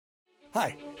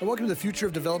Hi, and welcome to the Future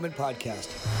of Development podcast.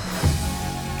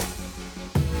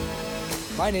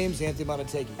 My name's Anthony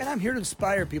Montategui, and I'm here to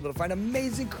inspire people to find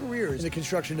amazing careers in the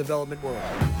construction development world.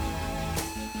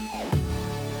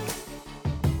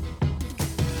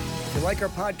 If you like our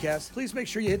podcast, please make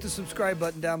sure you hit the subscribe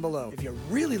button down below. If you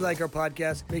really like our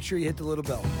podcast, make sure you hit the little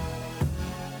bell.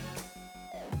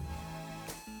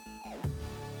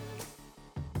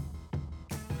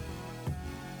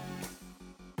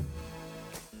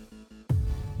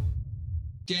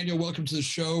 Daniel, welcome to the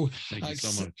show. Thank you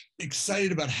so much.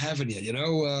 Excited about having you. You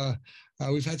know,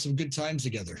 we've had some good times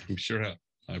together. We sure have.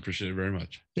 I appreciate it very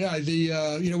much. Yeah,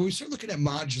 when we start looking at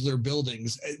modular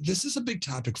buildings, this is a big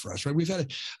topic for us, right? We've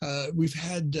had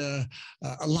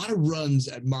a lot of runs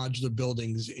at modular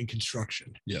buildings in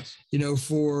construction. Yes. You know,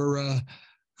 for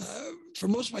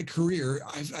most of my career,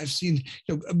 I've seen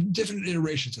different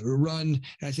iterations of a run,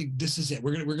 and I think this is it.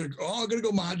 We're gonna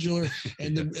go modular,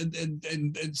 and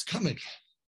and it's coming.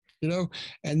 You know,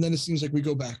 and then it seems like we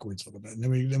go backwards a little bit, and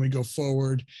then we go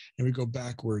forward, and we go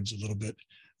backwards a little bit.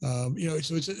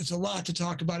 So it's a lot to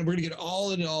talk about, and we're gonna get all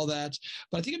into all that.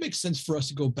 But I think it makes sense for us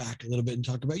to go back a little bit and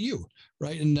talk about you,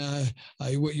 right? And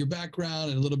what your background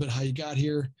and a little bit how you got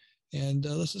here. And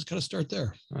let's just kind of start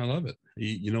there. I love it.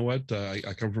 You know what?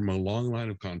 I come from a long line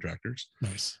of contractors.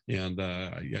 Nice. And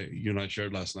you and I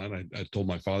shared last night. I told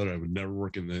my father I would never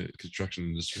work in the construction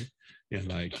industry,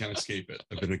 and I can't escape it.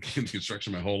 I've been in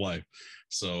construction my whole life,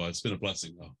 so it's been a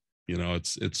blessing, though. You know,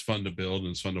 it's fun to build,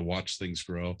 and it's fun to watch things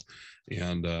grow.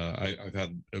 And I've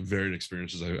had varied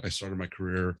experiences. I started my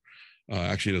career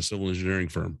actually at a civil engineering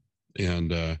firm,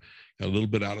 and a little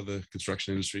bit out of the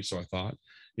construction industry, so I thought.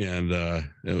 And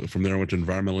from there, I went to an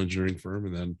environmental engineering firm,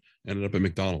 and then ended up at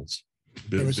McDonald's.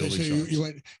 You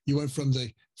went from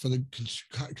the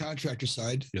contractor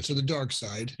side to the dark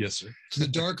side. Yes, sir. To the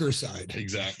darker side.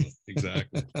 Exactly.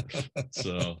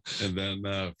 So, and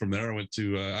then from there, I went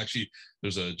to actually,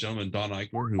 there's a gentleman, Don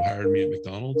Eichler, who hired me at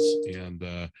McDonald's, and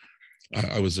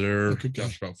I was there,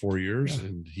 about 4 years,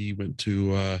 and he went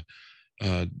to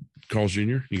Carl's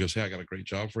Jr. He goes, "Hey, I got a great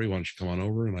job for you. Why don't you come on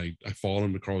over?" And I followed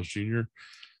him to Carl's Jr.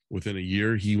 Within a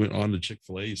year, he went on to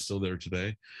Chick-fil-A. He's still there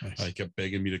today. Nice. He kept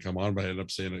begging me to come on, but I ended up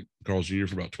staying at Carl's Jr.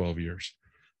 for about 12 years.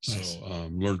 Nice. So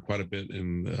learned quite a bit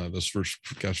in those first,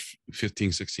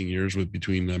 15, 16 years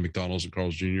between McDonald's and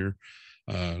Carl's Jr.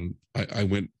 I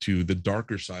went to the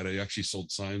darker side. I actually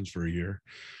sold signs for a year,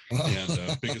 and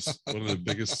one of the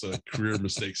biggest career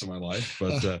mistakes of my life.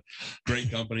 But great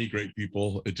company, great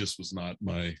people. It just was not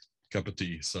my cup of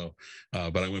tea. So,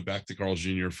 but I went back to Carl's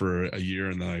Jr. for a year,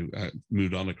 and then I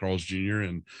moved on to Carl's Jr.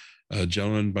 And a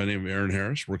gentleman by the name of Aaron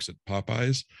Harris works at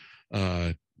Popeyes.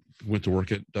 Went to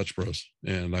work at Dutch Bros,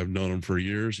 and I've known him for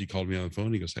years. He called me on the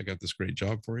phone. He goes, "I got this great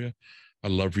job for you.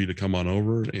 I'd love for you to come on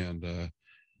over and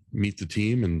meet the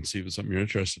team and see if it's something you're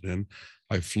interested in."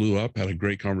 I flew up, had a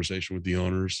great conversation with the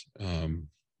owners,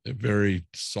 very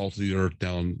salt of the earth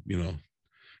down,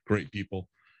 great people.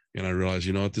 And I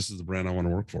realized, this is the brand I want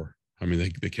to work for. I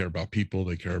mean, they care about people.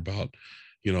 They care about,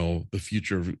 the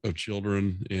future of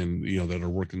children and, that are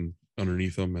working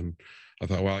underneath them. And I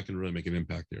thought, well, I can really make an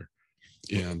impact there.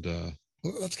 And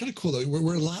well, that's kind of cool, though.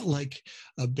 We're a lot like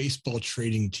a baseball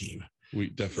trading team. We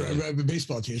definitely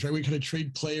baseball teams, right? We kind of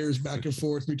trade players back and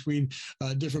forth between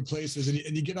different places, and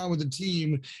you get on with the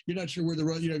team. You're not sure where the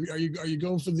run. Are you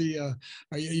going for the?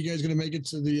 Are you guys going to make it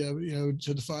to the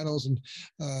to the finals? And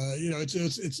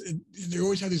it's they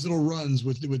always have these little runs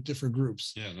with different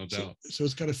groups. Yeah, no doubt. So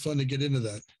it's kind of fun to get into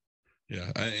that.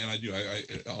 Yeah, I do. I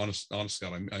honest,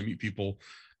 Scott, I meet people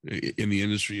in the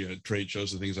industry at trade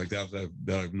shows and things like that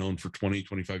I've known for 20,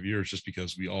 25 years, just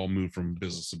because we all move from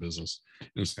business to business.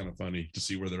 And it's kind of funny to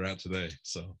see where they're at today.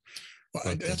 So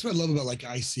that's what I love about like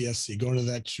ICSC, going to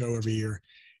that show every year.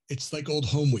 It's like old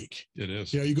home week. It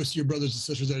is. You go see your brothers and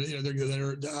sisters that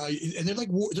and they're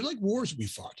like wars we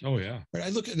fought. Oh yeah. Right. I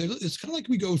look at it's kind of like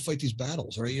we go and fight these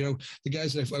battles, right? The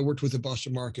guys that I worked with at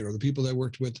Boston Market, or the people that I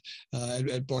worked with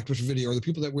at Blockbuster Video, or the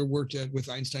people that we worked at with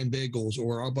Einstein Bagels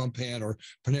or Au Bon Pain or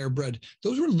Panera Bread.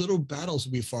 Those were little battles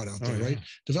that we fought out there, right?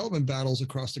 Development battles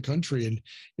across the country, and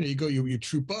you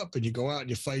troop up and you go out and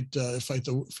you fight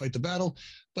the battle.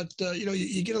 But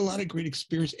you get a lot of great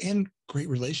experience and great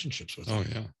relationships with them.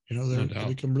 Oh yeah. They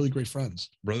become really great friends.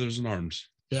 Brothers in arms.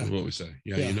 Yeah. Is what we say.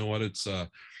 Yeah. You know what? It's and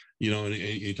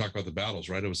you talk about the battles,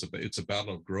 right? It's a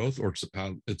battle of growth, or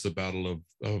it's a battle of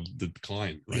the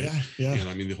decline, right? Yeah. And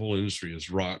I mean, the whole industry is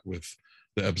wrought with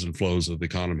the ebbs and flows of the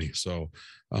economy. So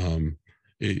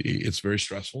it's very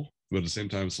stressful, but at the same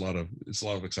time, it's a lot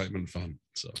of excitement and fun.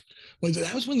 So, well,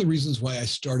 that was one of the reasons why I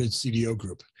started CDO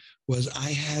Group. Was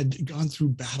I had gone through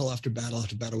battle after battle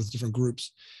after battle with different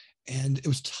groups, And it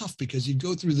was tough because you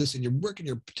go through this and you're working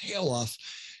your tail off.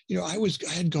 I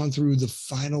had gone through the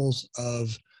finals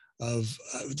of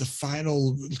the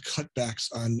final cutbacks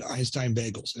on Einstein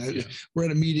bagels. And we're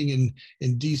at a meeting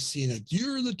in DC, and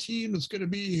you're the team that's going to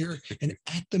be here. And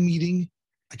at the meeting,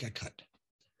 I got cut.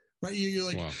 Right, you're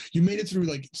like, wow. You made it through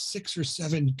like 6 or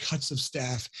 7 cuts of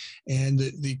staff, and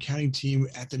the accounting team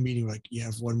at the meeting were like, you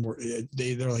have one more.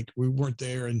 They're like, we weren't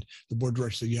there, and the board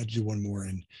director said you had to do one more.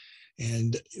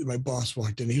 And my boss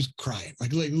walked in, he was crying,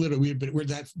 like literally we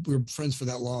were friends for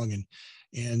that long,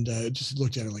 and just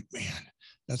looked at it like, man,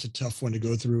 that's a tough one to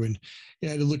go through. And I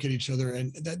had to look at each other,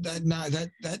 and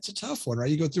that's a tough one,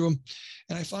 right? You go through them,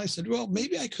 and I finally said, well,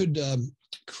 maybe I could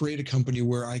create a company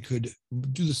where I could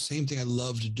do the same thing I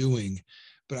loved doing,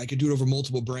 but I could do it over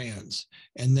multiple brands.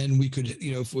 And then we could,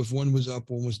 if one was up,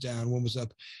 one was down, one was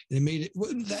up, and it made it,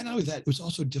 not only that, it was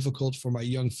also difficult for my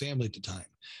young family at the time.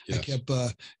 Yes. I kept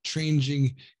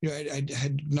changing, I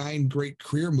had 9 great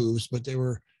career moves, but they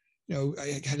were,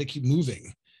 I had to keep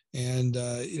moving. And,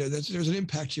 there's an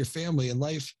impact to your family and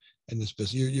life in this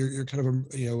business. You're kind of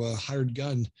a hired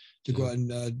gun to go out and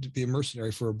to be a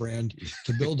mercenary for a brand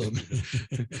to build them.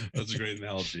 That's a great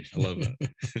analogy. I love that.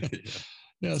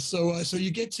 Yeah. So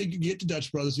you get to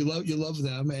Dutch Brothers. You love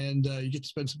them, and you get to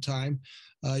spend some time.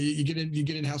 You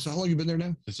get in house. So how long have you been there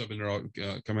now? So I've been there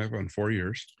coming up on 4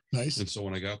 years. Nice. And so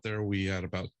when I got there, we had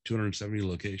about 270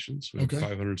 locations. We have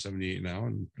 578 now,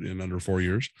 in under 4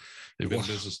 years. They've been in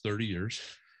business 30 years.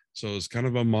 So it's kind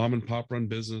of a mom and pop run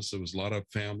business. It was a lot of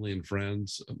family and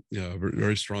friends,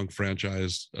 very strong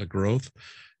franchise growth.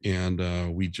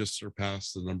 And we just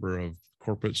surpassed the number of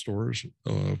corporate stores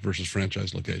versus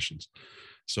franchise locations.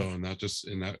 So,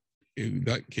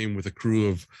 that came with a crew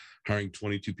of hiring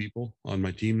 22 people on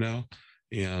my team now.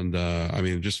 And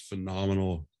just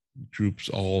phenomenal groups,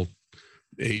 all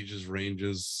ages,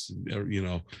 ranges,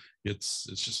 it's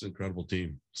just an incredible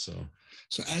team. So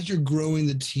as you're growing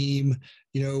the team,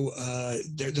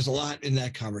 there's a lot in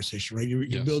that conversation, right?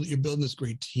 You're building this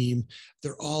great team.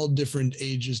 They're all different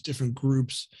ages, different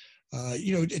groups.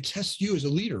 It tests you as a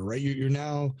leader, right? You're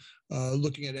now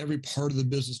looking at every part of the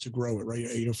business to grow it,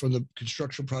 right? From the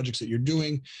construction projects that you're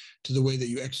doing to the way that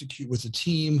you execute with the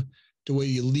team, the way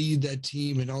you lead that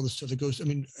team, and all the stuff that goes. I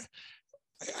mean,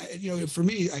 for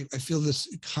me, I feel this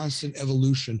constant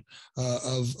evolution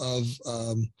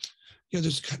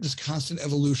there's this constant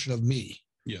evolution of me.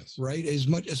 Yes. Right. As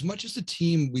much as the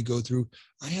team we go through,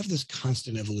 I have this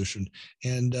constant evolution,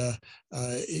 and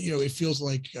it feels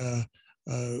like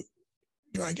I'm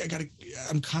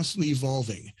constantly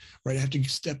evolving, right? I have to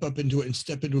step up into it and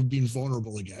step into being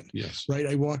vulnerable again. Yes. Right.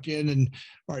 I walk in and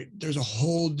all right, there's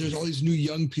all these new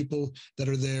young people that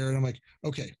are there, and I'm like,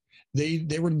 okay.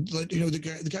 They were,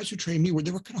 the guys who trained me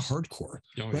they were kind of hardcore,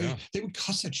 right? Yeah. They would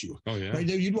cuss at you, right?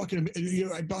 You'd walk in,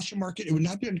 at Boston Market, it would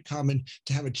not be uncommon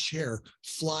to have a chair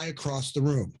fly across the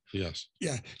room. Yes.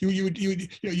 Yeah.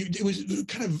 It was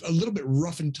kind of a little bit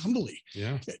rough and tumbly.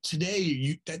 Yeah.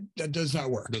 Today, that does not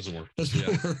work. Doesn't work.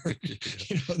 Work.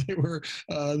 They were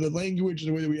the language,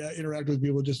 the way that we interact with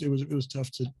people. Just it was tough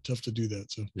to do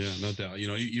that. So yeah, no doubt.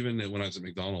 Even when I was at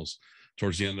McDonald's,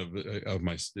 towards the end of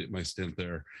my stint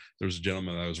there was a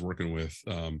gentleman I was working with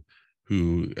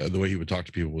who the way he would talk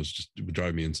to people would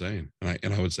drive me insane.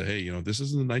 And I would say, hey, this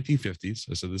is in the 1950s.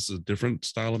 I said, this is a different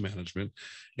style of management,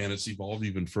 and it's evolved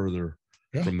even further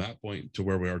from that point to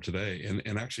where we are today.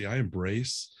 And actually I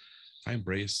embrace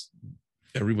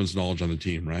everyone's knowledge on the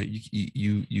team, right?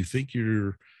 You think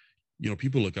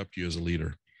people look up to you as a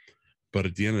leader, but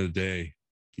at the end of the day,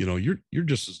 you're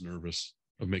just as nervous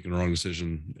of making a wrong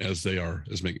decision as they are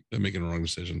as making a wrong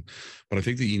decision. But I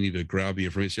think that you need to grab the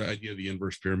information. The idea of the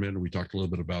inverse pyramid, and we talked a little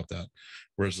bit about that.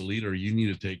 Whereas a leader, you need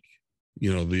to take,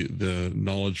 the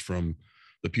knowledge from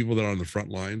the people that are on the front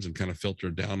lines and kind of filter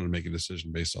it down and make a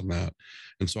decision based on that.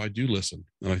 And so I do listen.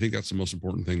 And I think that's the most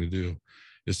important thing to do,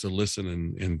 is to listen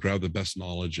and grab the best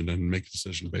knowledge and then make a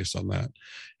decision based on that.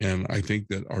 And I think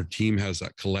that our team has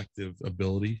that collective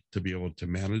ability to be able to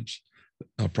manage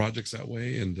projects that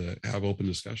way and have open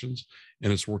discussions,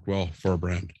 and it's worked well for our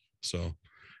brand. So,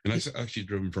 and that's actually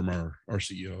driven from our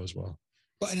CEO as well.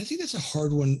 But and I think that's a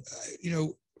hard one.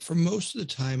 For most of the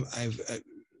time,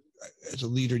 as a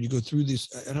leader, you go through these.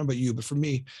 I don't know about you, but for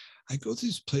me, I go through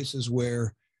these places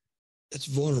where it's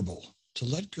vulnerable to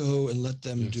let go and let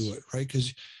them do it, right?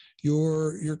 Because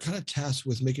you're kind of tasked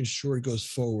with making sure it goes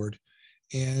forward.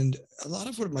 And a lot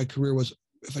of what my career was,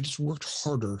 if I just worked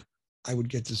harder, I would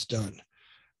get this done.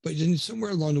 But then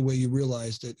somewhere along the way, you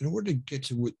realize that in order to get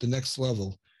to the next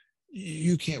level,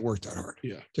 you can't work that hard.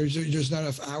 Yeah. There's not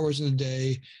enough hours in the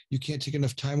day. You can't take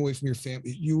enough time away from your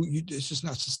family. It's just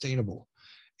not sustainable.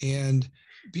 and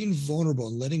being vulnerable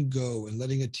and letting go and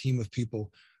letting a team of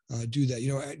people do that.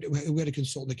 We had a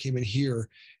consultant that came in here,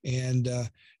 and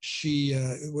she,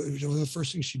 one of the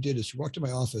first things she did is she walked to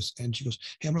my office and she goes,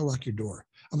 "Hey, I'm going to lock your door."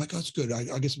 I'm like, "Oh, that's good.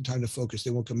 I'll get some time to focus.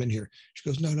 They won't come in here." She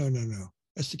goes, "No, no, no, no.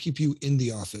 That's to keep you in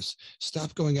the office.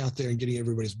 Stop going out there and getting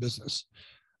everybody's business."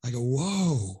 I go,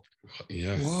 "Whoa."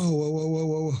 Yeah.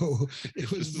 Whoa.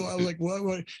 It was like,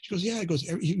 what? She goes, "Yeah." It goes,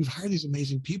 "You've hired these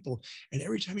amazing people. And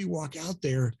every time you walk out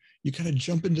there, you kind of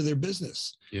jump into their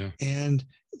business." Yeah. And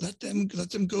let them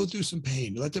go through some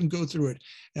pain, let them go through it.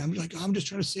 And I'm like, I'm just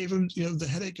trying to save them, the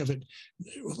headache of it.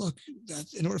 Well, look,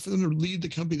 that's in order for them to lead the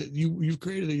company that you've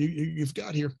created, you've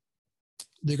got here,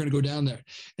 they're going to go down there.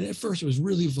 And at first it was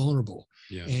really vulnerable.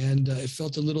 Yeah. And it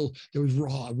felt there was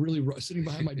really raw, sitting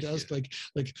behind my desk, like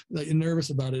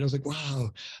nervous about it. I was like,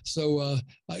 wow. So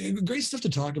great stuff to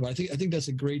talk about. I think that's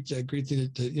a great thing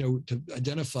to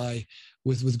identify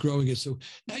with growing it. So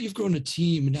now you've grown a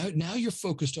team. Now you're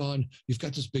focused on, you've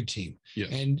got this big team.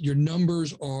 Yes. And your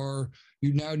numbers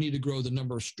you now need to grow the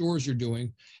number of stores you're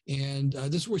doing. And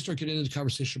this is where we start getting into the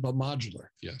conversation about modular.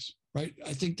 Yes. Right.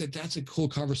 I think that's a cool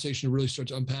conversation to really start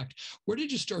to unpack. Where did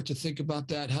you start to think about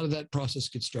that? How did that process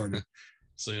get started?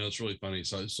 So, it's really funny.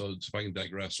 So if I can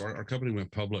digress, our company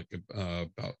went public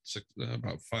about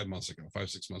 5 months ago,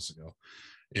 6 months ago.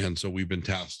 And so we've been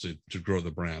tasked to grow the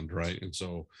brand. Right. And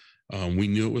so we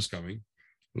knew it was coming.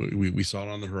 We saw it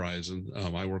on the horizon.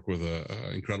 I work with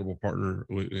an incredible partner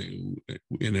in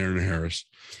Aaron Harris.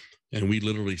 And we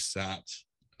literally sat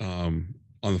on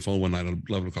the phone one night at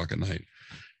 11 o'clock at night.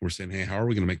 We're saying, hey, how are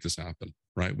we going to make this happen?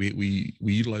 Right. We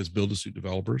utilize build-to-suit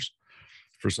developers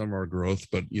for some of our growth,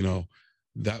 but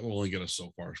that will only get us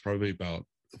so far. It's probably about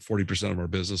 40% of our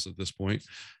business at this point.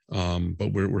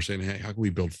 But we're saying, hey, how can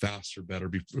we build faster, better?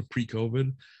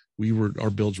 Pre-COVID, our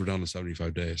builds were down to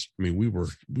 75 days. I mean, we were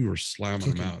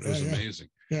slamming them out. It was amazing.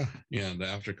 Yeah. And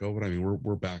after COVID, I mean,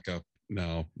 we're back up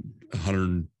now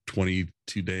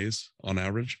 122 days on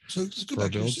average. So let's go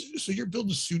back. So your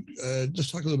build-to-suit, let's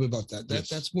talk a little bit about that. Yes.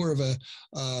 That's more of when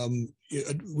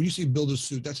you say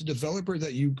build-to-suit, that's a developer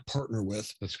that you partner with.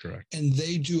 That's correct. And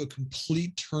they do a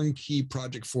complete turnkey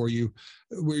project for you,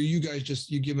 where you guys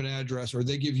you give an address, or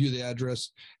they give you the address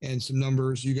and some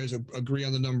numbers. You guys agree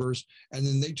on the numbers, and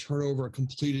then they turn over a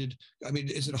completed. I mean,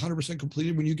 is it 100%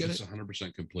 completed when you get it? It's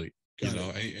 100% complete.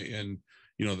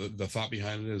 The thought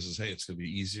behind it is, hey, it's going to be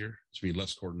easier. It's going to be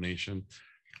less coordination.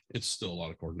 It's still a lot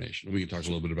of coordination. We can talk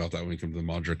a little bit about that when we come to the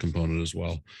modular component as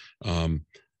well. Unfortunately,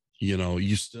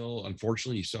 you still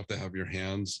have to have your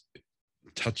hands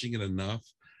touching it enough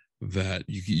that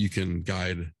you can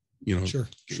guide,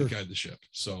 guide the ship.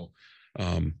 So,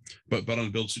 but on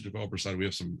the build-to-suit developer side, we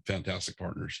have some fantastic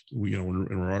partners.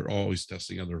 We're always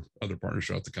testing other partners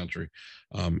throughout the country.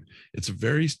 It's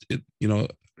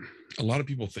a lot of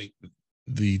people think that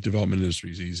the development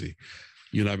industry is easy.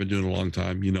 I've been doing it a long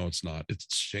time. It's not. It's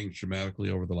changed dramatically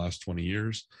over the last 20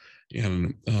 years.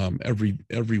 And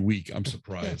every week I'm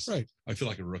surprised. Yeah, right. I feel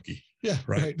like a rookie. Yeah.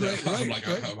 Right. I'm like,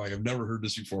 I've never heard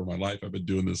this before in my life. I've been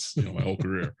doing this, my whole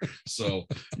career. So,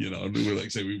 like I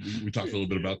say, we talked a little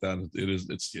bit about that.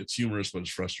 It's humorous, but it's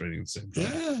frustrating at the same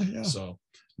time. Yeah. So,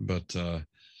 but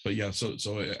yeah, so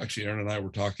actually Aaron and I were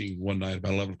talking one night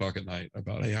about 11 o'clock at night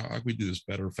about, hey, how can we do this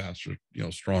better, faster,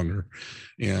 stronger?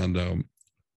 And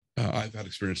I've had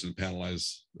experience in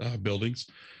panelized buildings.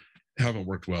 Haven't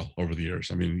worked well over the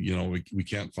years. I mean, we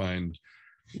can't find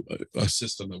a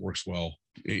system that works well.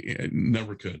 It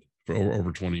never could for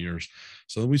over 20 years.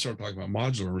 So then we started talking about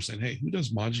modular. We're saying, hey, who does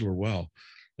modular well?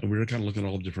 And we were kind of looking at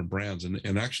all the different brands.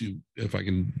 And actually, if I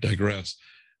can digress,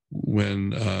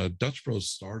 when Dutch Bros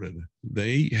started,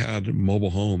 they had mobile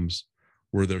homes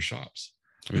were their shops.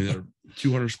 I mean, they're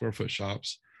 200 square foot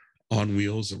shops on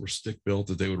wheels that were stick built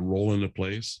that they would roll into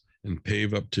place and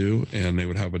pave up to, and they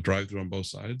would have a drive through on both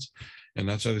sides. And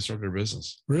that's how they started their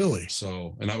business. Really?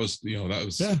 So, and that was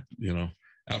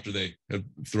after they had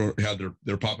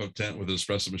their pop-up tent with an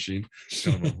espresso machine.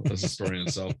 Kind of that's a story in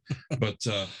itself. But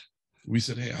we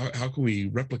said, hey, how can we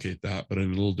replicate that, but in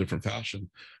a little different fashion?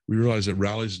 We realized that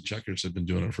Rallies and Checkers had been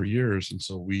doing it for years. And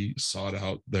so we sought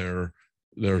out their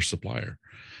supplier.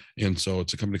 And so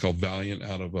it's a company called Valiant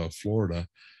out of Florida.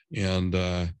 And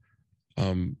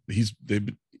they've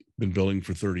been building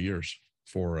for 30 years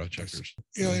for Checkers.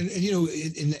 And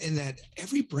in that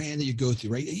every brand that you go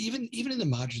through, right? Even in the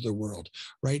modular world,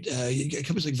 right?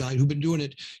 Companies like Valiant who've been doing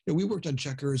it. We worked on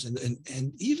Checkers,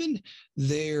 and even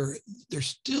they're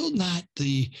still not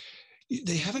they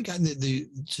haven't gotten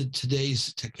to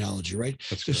today's technology, right?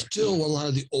 There's still a lot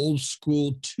of the old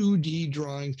school 2D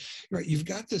drawings, right? You've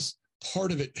got this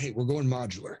part of it. Hey, we're going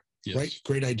modular. Yes. right?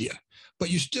 Great idea. But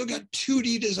you still got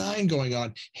 2D design going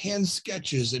on, hand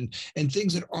sketches and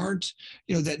things that aren't,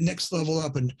 that next level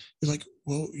up. And you're like,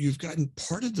 well, you've gotten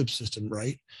part of the system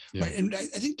right. Yeah. Right. And I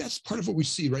think that's part of what we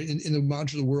see, right, in the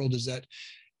modular world, is that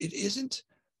it isn't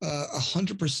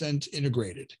 100%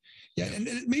 integrated. Yeah, and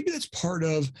maybe that's part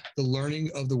of the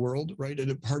learning of the world, right? And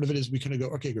a part of it is we kind of go,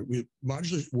 okay,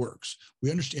 modular works.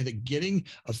 We understand that getting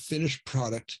a finished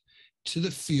product to the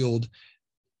field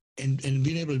and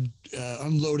being able to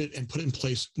unload it and put it in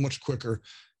place much quicker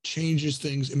changes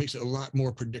things. It makes it a lot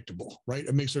more predictable, right?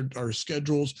 It makes our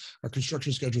schedules, our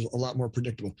construction schedules, a lot more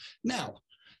predictable. Now,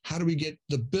 how do we get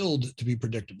the build to be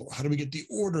predictable? How do we get the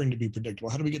ordering to be predictable?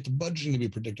 How do we get the budgeting to be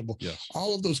predictable? Yes.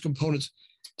 All of those components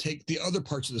take the other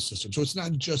parts of the system. So it's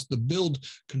not just the build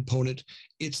component,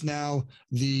 it's now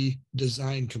the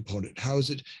design component. How is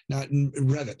it not in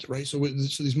Revit, right? So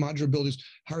these modular buildings,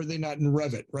 how are they not in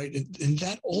Revit, right? And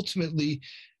that ultimately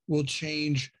will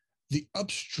change the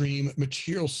upstream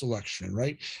material selection,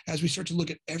 right? As we start to look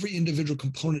at every individual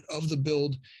component of the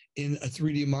build in a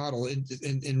 3D model in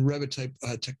Revit type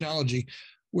technology,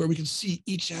 where we can see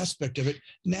each aspect of it.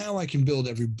 Now I can build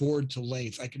every board to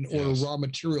length. I can order raw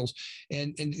materials,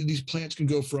 and these plants can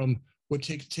go from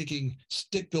taking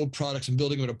stick build products and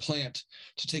building them in a plant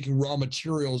to taking raw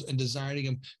materials and designing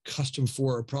them custom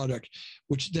for a product,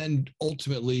 which then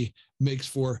ultimately makes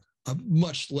for a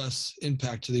much less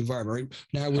impact to the environment.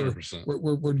 Right now,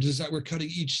 we're cutting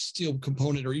each steel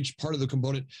component or each part of the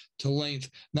component to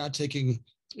length, not taking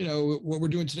what we're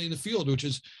doing today in the field, which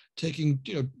is taking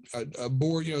a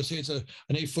board, say it's an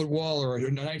 8-foot wall or a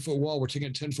 9-foot wall, we're taking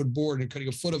a 10-foot board and cutting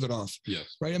a foot of it off.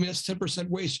 Yes. Right. I mean, that's 10%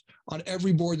 waste on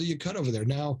every board that you cut over there.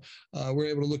 Now we're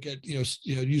able to look at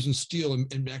using steel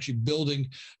and actually building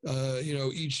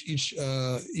each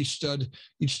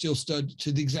steel stud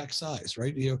to the exact size.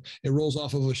 Right. It rolls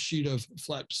off of a sheet of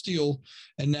flat steel,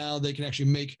 and now they can actually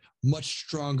make much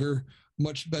stronger,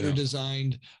 much better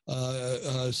designed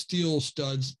steel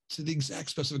studs to the exact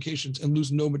specifications and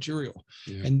lose no material.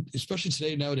 Yeah. And especially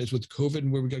today, nowadays, with COVID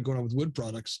and where we got going on with wood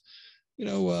products,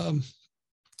 there's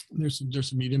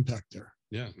some neat impact there.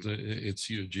 Yeah, it's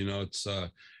huge.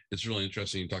 It's really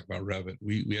interesting. You talk about Revit.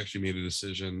 We actually made a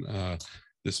decision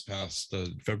this past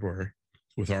February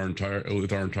with our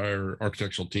entire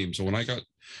architectural team. So when I got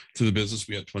to the business,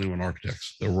 we had 21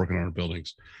 architects that were working on our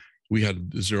buildings. We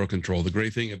had zero control. The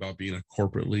great thing about being a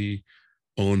corporately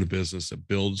owned business that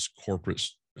builds corporate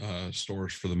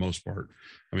stores for the most part,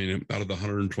 I mean, out of the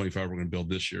 125 we're going to build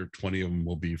this year, 20 of them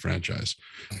will be franchise.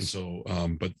 And so,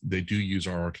 but they do use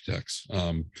our architects.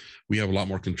 We have a lot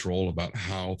more control about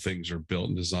how things are built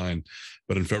and designed.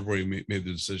 But in February, we made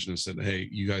the decision and said, hey,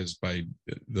 you guys, by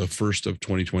the 1st of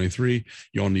 2023,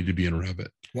 you all need to be in Revit.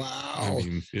 Wow. I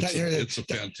mean, it's a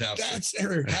fantastic. That's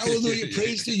hallelujah.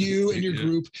 Praise to you and your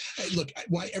group. Look,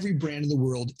 why every brand in the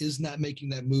world is not making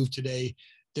that move today.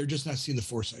 They're just not seeing the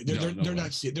foresight. They're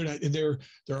not seeing. They're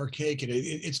archaic, and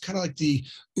it's kind of like the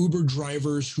Uber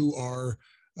drivers who are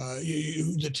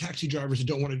the taxi drivers that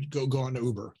don't want to go on to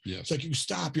Uber. Yes. It's like you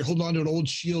stop. You're holding on to an old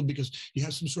shield because you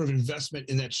have some sort of investment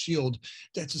in that shield.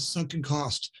 That's a sunken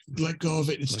cost. Let go of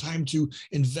it. It's time to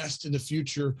invest in the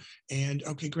future. And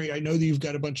okay, great. I know that you've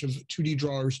got a bunch of 2D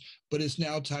drawers, but it's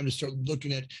now time to start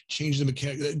looking at changing the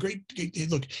mechanics. Great.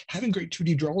 Look, having great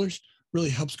 2D drawers really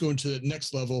helps go into the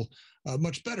next level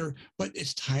much better, but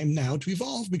it's time now to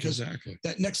evolve, because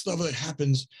that next level that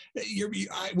happens,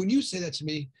 when you say that to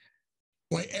me,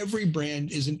 why every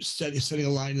brand isn't setting a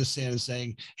line in the sand and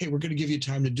saying, hey, we're going to give you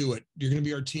time to do it. You're going to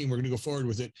be our team. We're going to go forward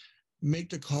with it.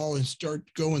 Make the call and start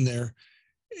going there.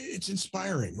 It's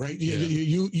inspiring, right? Yeah.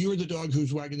 You're the dog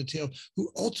who's wagging the tail,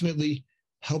 who ultimately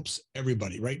helps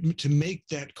everybody, right? To make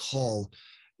that call.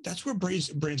 That's where brands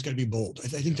got to be bold. I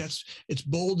think it's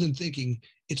bold in thinking.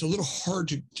 It's a little hard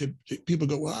to people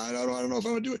go, well, I don't know if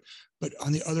I want to do it. But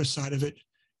on the other side of it,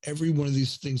 every one of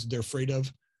these things that they're afraid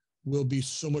of will be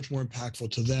so much more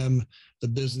impactful to them, the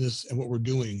business, and what we're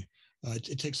doing.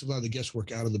 It takes a lot of the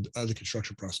guesswork out of the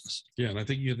construction process. Yeah, and I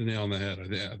think you hit the nail on the head.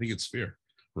 I think it's fear,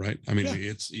 right? I mean,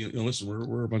 it's listen,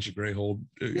 we're a bunch of gray-haired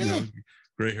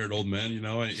old men,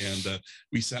 and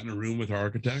we sat in a room with our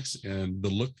architects, and the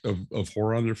look of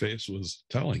horror on their face was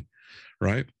telling,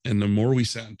 right? And the more we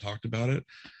sat and talked about it,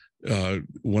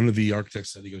 one of the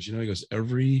architects said, he goes,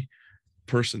 every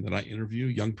person that I interview,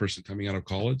 young person coming out of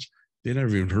college, they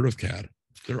never even heard of CAD.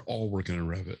 They're all working in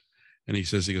Revit. And he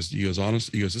goes,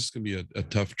 honestly, this is going to be a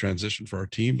tough transition for our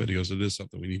team, but he goes, it is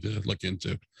something we need to look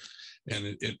into.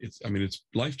 And it's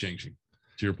life-changing,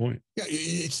 to your point. Yeah,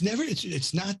 it's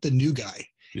not the new guy.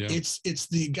 Yeah. It's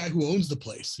the guy who owns the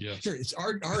place. Yes. Here, it's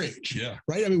our age. Yeah.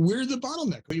 Right. I mean, we're the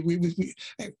bottleneck.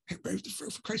 For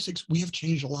Christ's sakes, we have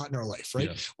changed a lot in our life. Right.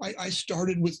 Yes. I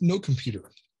started with no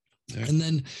computer. Yeah. And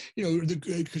then,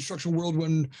 the construction world,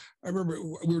 when I remember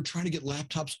we were trying to get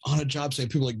laptops on a job site,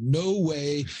 people were like, no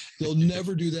way, they'll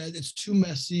never do that. It's too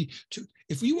messy.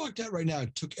 If we walked out right now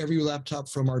and took every laptop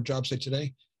from our job site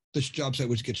today, this job site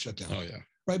would get shut down. Oh, yeah.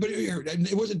 Right. But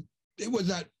it was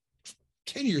not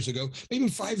 10 years ago, maybe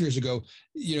 5 years ago,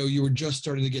 you were just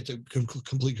starting to get the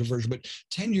complete conversion. But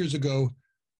 10 years ago,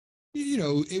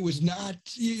 it was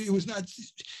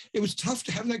tough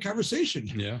to have that conversation.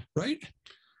 Yeah. Right.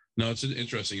 No, it's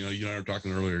interesting. You and I were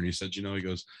talking earlier, and he said, he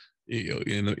goes,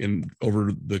 in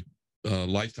over the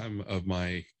lifetime of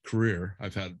my career,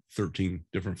 I've had 13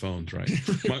 different phones. Right.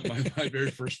 my very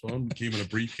first phone came in a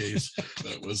briefcase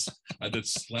I did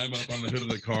slam up on the hood of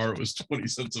the car. It was 20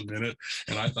 cents a minute,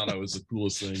 and I thought I was the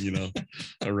coolest thing,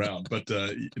 around. But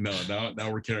no, now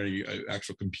we're carrying an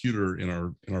actual computer in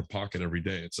our pocket every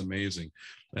day. It's amazing,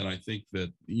 and I think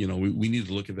that we need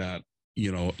to look at that.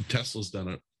 Tesla's done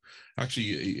it.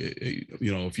 Actually,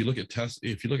 if you look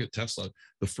at Tesla,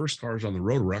 the first cars on the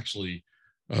road were actually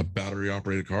battery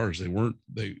operated cars. But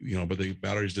the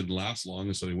batteries didn't last long,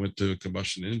 and so they went to a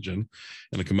combustion engine,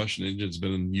 and the combustion engine's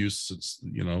been in use since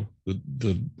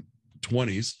the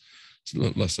 20s,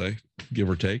 let's say, give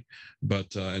or take.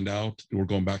 But and now we're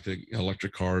going back to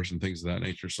electric cars and things of that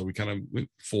nature. So we kind of went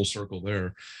full circle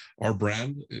there. Our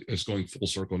brand is going full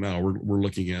circle now. We're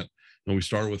looking at, we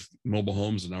started with mobile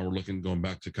homes, and now we're going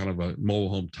back to kind of a mobile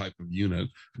home type of unit,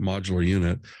 modular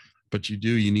unit. But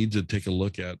you need to take a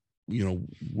look at,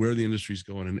 where the industry is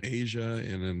going in Asia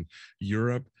and in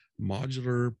Europe.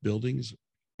 Modular buildings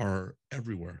are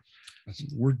everywhere.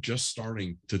 We're just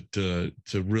starting to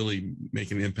really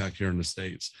make an impact here in the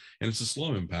States, and it's a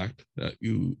slow impact. Part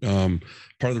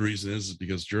of the reason is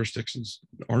because jurisdictions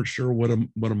aren't sure what a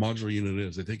modular unit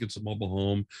is. They think it's a mobile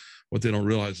home. What they don't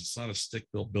realize, it's not a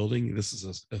stick-built building. This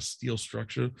is a steel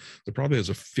structure that probably has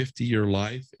a 50-year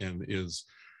life and is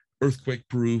earthquake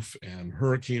proof and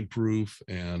hurricane proof.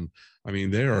 And I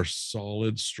mean, they are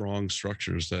solid, strong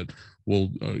structures that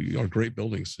are great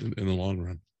buildings in the long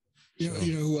run.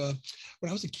 When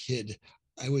I was a kid,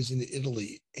 I was in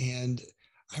Italy, and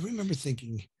I remember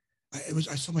thinking,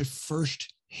 I saw my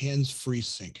first hands-free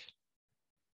sink.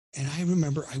 And I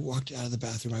remember I walked out of the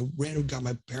bathroom. I ran and got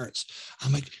my parents.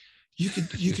 I'm like, you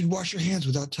could wash your hands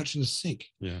without touching the sink.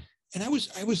 Yeah. And I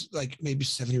was like maybe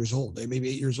 7 years old, maybe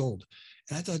 8 years old.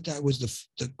 And I thought that was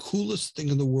the coolest thing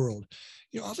in the world.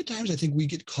 Oftentimes I think we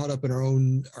get caught up in our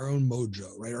own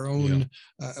mojo, right? Our own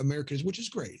Americans, which is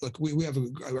great. Look, we have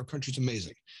our country's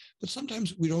amazing, but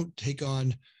sometimes we don't take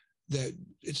on that.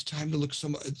 It's time to look.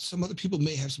 Some other people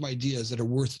may have some ideas that are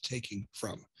worth taking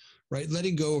from, right?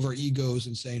 Letting go of our egos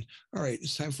and saying, all right,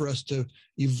 it's time for us to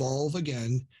evolve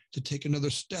again, to take another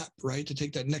step, right? To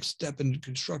take that next step in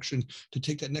construction, to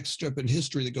take that next step in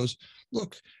history that goes,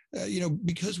 look,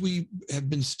 because we have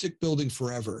been stick building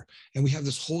forever, and we have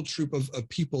this whole troop of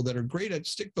people that are great at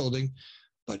stick building,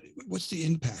 but what's the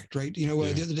impact, right? The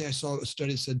other day I saw a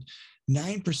study that said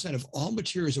 9% of all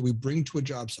materials that we bring to a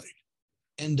job site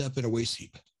end up in a waste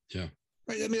heap. Yeah.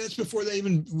 Right. I mean, that's before they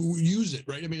even use it,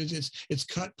 right? I mean, it's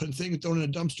cut, put a thing, thrown in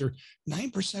a dumpster.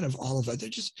 9% of all of that. They're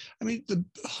just, the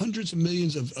hundreds of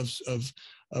millions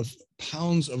of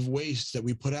pounds of waste that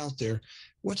we put out there.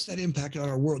 What's that impact on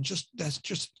our world? That's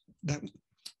just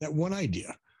that one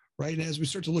idea, right? And as we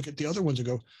start to look at the other ones and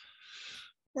go,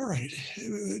 all right,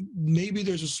 maybe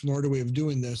there's a smarter way of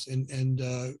doing this, and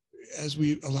as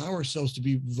we allow ourselves to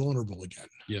be vulnerable again,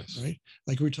 yes, right?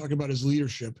 Like we were talking about as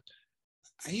leadership.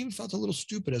 I even felt a little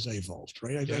stupid as I evolved,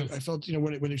 right? I felt,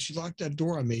 when she locked that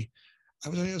door on me, I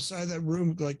was on the other side of that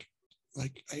room, like I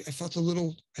felt a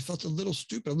little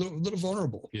stupid, a little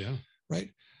vulnerable. Yeah.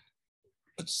 Right.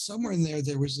 But somewhere in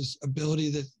there was this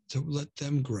ability to let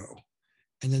them grow,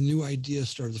 and the new ideas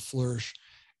started to flourish,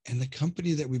 and the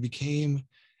company that we became,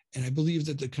 and I believe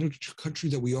that the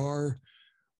country that we are,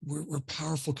 we're a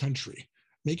powerful country.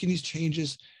 Making these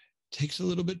changes takes a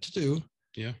little bit to do.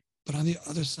 Yeah. But on the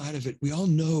other side of it, we all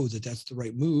know that that's the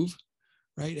right move,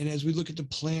 right? And as we look at the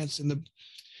plants and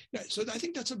so I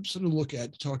think that's something to look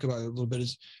at, to talk about a little bit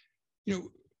is,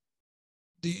 to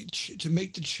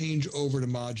make the change over to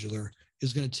modular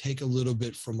is going to take a little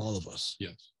bit from all of us.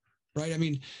 Yes. Right. I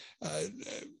mean,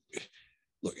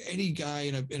 look, any guy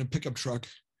in a pickup truck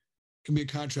can be a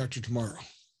contractor tomorrow.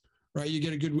 Right, you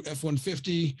get a good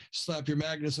F-150, slap your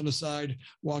magnets on the side,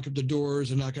 walk up the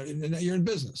doors, and knock out, and you're in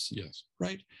business. Yes.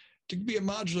 Right. To be a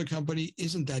modular company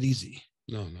isn't that easy.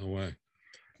 No way.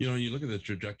 You look at the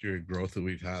trajectory of growth that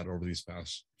we've had over these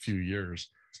past few years,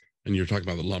 and you're talking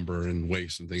about the lumber and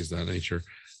waste and things of that nature.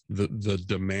 The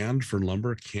demand for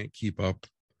lumber can't keep up,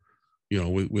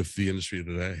 with the industry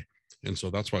today. And so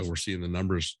that's why we're seeing the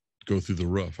numbers go through the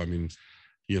roof. I mean,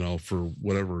 for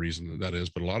whatever reason that is,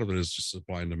 but a lot of it is just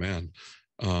supply and demand.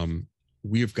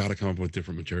 We have got to come up with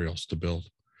different materials to build.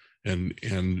 And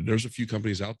there's a few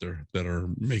companies out there that are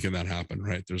making that happen,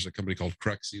 right? There's a company called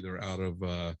Crexy. They're out of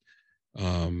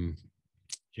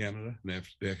Canada. And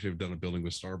they actually have done a building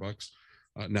with Starbucks.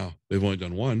 Now they've only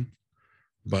done one,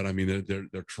 but I mean,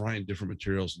 they're trying different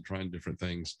materials and trying different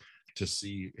things to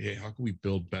see, hey, how can we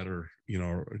build better,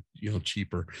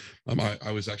 cheaper.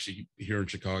 I was actually here in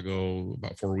Chicago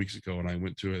about 4 weeks ago, and I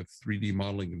went to a 3D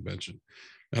modeling convention.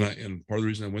 And part of the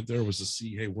reason I went there was to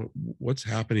see, hey, what's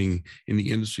happening in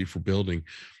the industry for building.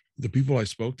 The people I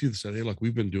spoke to said, hey, look,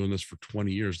 we've been doing this for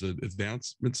 20 years. The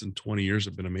advancements in 20 years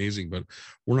have been amazing, but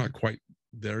we're not quite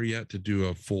there yet to do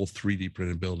a full 3D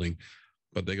printed building.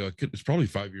 But they go, it's probably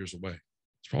 5 years away.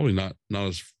 It's probably not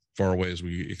as far away as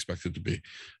we expect it to be.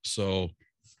 So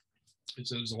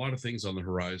there's a lot of things on the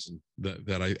horizon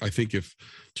that I think, if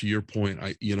to your point,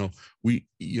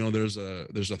 there's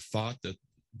a thought that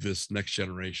this next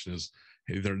generation is,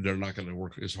 hey, they're not going to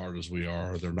work as hard as we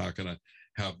are. They're not going to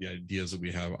have the ideas that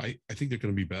we have. I think they're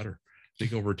going to be better. I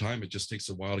think over time, it just takes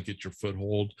a while to get your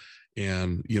foothold,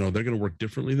 and they're going to work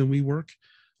differently than we work.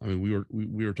 I mean,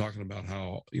 we were talking about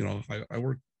how, I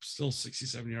work still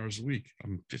 67 hours a week.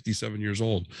 I'm 57 years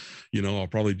old. I'll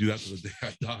probably do that to the day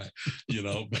I die,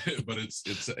 but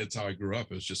it's how I grew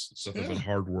up. It's just stuff of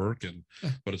hard work.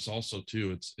 But it's also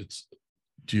too, it's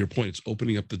to your point, it's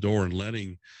opening up the door and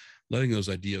letting those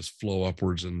ideas flow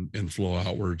upwards and flow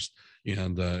outwards,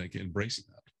 and embracing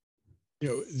that.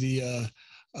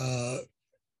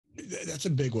 That's a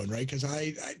big one, right? Because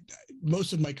I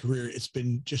most of my career, it's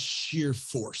been just sheer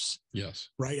force. Yes.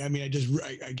 Right. I mean, I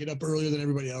get up earlier than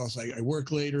everybody else. I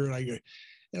work later, and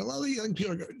a lot of the young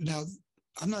people now.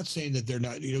 I'm not saying that they're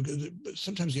not, but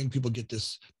sometimes young people get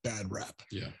this bad rap.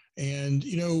 Yeah. And,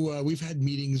 we've had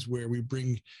meetings where we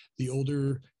bring the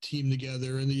older team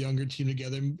together and the younger team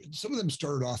together. And some of them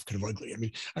started off kind of ugly. I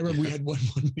mean, I remember we had one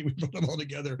meeting, we brought them all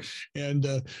together, and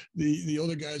the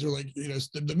older guys were like,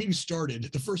 the meeting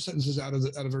started, the first sentences out of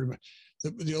everybody.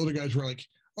 The older guys were like,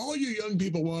 all you young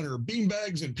people want are bean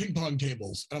bags and ping pong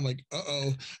tables. I'm like,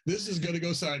 this is going to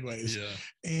go sideways. Yeah.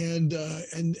 And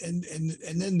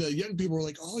then the young people were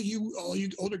like, all you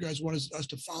older guys want us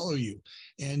to follow you.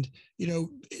 And,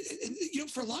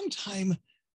 for a long time,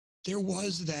 there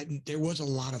was a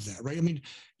lot of that, right? I mean,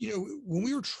 when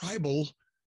we were tribal,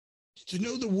 to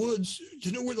know the woods,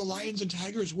 to know where the lions and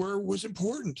tigers were was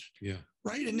important. Yeah.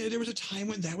 Right. And there was a time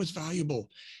when that was valuable.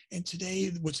 And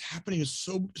today what's happening is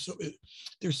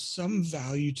there's some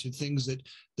value to things that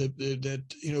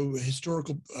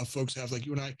historical folks have, like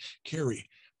you and I carry,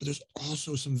 but there's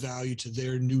also some value to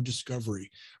their new discovery.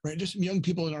 Right. There's some young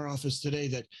people in our office today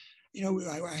that,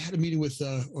 I had a meeting with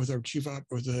our chief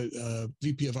with the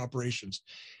VP of operations,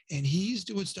 and he's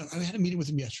doing stuff. I had a meeting with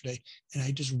him yesterday, and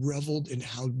I just reveled in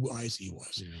how wise he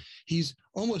was. Yeah. He's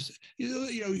almost,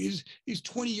 he's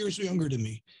 20 years younger than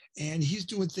me, and he's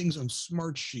doing things on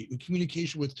Smartsheet and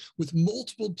communication with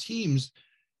multiple teams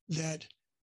that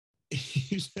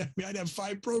I'd have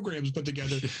 5 programs put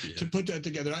together to put that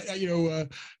together.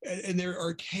 And they're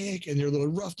archaic and they're a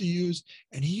little rough to use.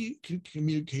 And he can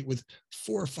communicate with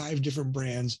 4 or 5 different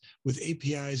brands with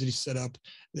APIs that he set up,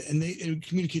 and it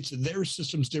communicates to their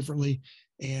systems differently.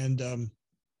 And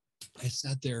I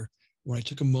sat there when I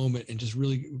took a moment and just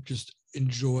really just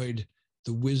enjoyed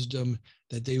the wisdom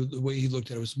that the way he looked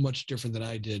at it was much different than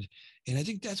I did. And I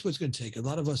think that's what's going to take a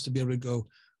lot of us to be able to go,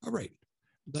 all right,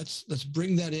 let's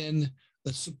bring that in.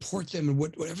 Let's support them and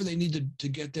whatever they need to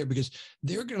get there, because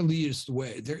they're going to lead us the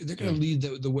way. They're going to lead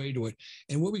the way to it.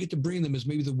 And what we get to bring them is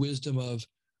maybe the wisdom of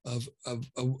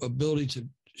ability to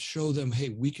show them, hey,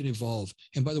 we can evolve.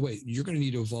 And by the way, you're going to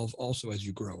need to evolve also as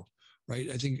you grow, right?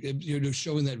 I think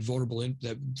showing that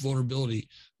vulnerability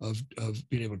of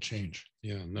being able to change.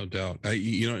 Yeah, no doubt. And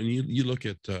you look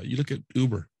at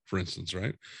Uber, for instance,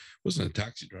 right? It wasn't a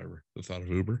taxi driver that thought of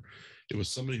Uber. It was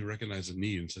somebody who recognized a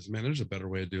need and says, man, there's a better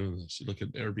way of doing this. You look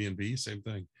at Airbnb, same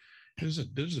thing. There's a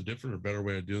different or better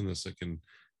way of doing this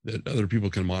that other people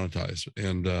can monetize.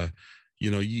 And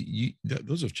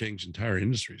those have changed entire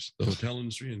industries. The hotel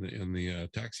industry and the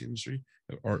taxi industry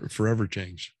are forever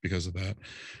changed because of that.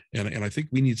 And I think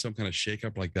we need some kind of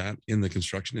shakeup like that in the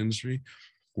construction industry.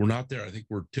 We're not there. I think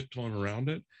we're tiptoeing around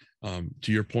it.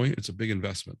 To your point, it's a big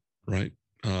investment, right?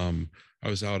 I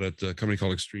was out at a company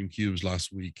called Extreme Cubes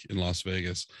last week in Las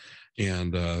Vegas,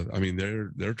 and I mean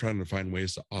they're trying to find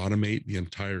ways to automate the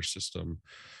entire system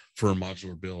for a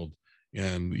modular build.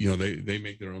 And they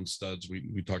make their own studs.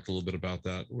 We talked a little bit about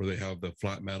that, where they have the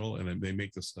flat metal and then they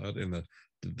make the stud, and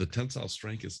the tensile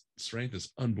strength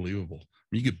is unbelievable.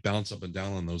 You could bounce up and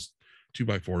down on those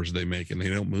 2x4s they make, and they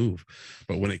don't move.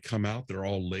 But when they come out, they're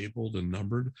all labeled and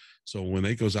numbered. So when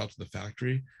they goes out to the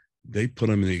factory, they put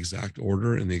them in the exact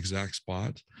order in the exact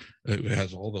spot. It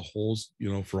has all the holes,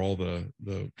 for all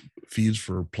the feeds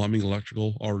for plumbing,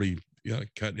 electrical already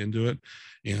cut into it,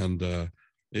 and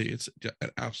it's an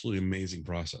absolutely amazing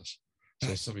process.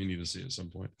 So it's something you need to see at some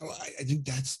point. Oh, I think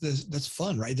that's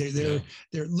fun, right?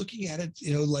 They're looking at it,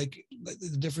 like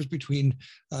the difference between,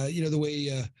 the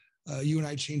way you and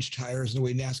I change tires and the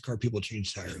way NASCAR people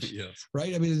change tires. Yes.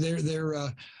 Right. I mean,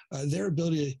 their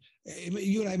ability.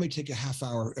 You and I may take a half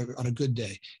hour on a good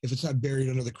day if it's not buried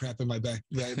under the crap in my back,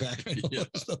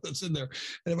 stuff that's in there.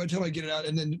 And by the time I get it out,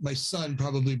 and then my son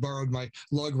probably borrowed my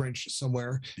lug wrench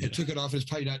somewhere and took it off. It's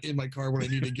probably not in my car when I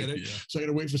need to get it. So I got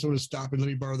to wait for someone to stop and let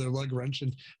me borrow their lug wrench,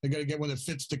 and I got to get one that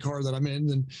fits the car that I'm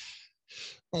in. And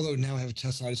although now I have a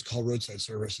Tesla, I just call roadside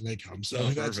service and they come. So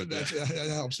that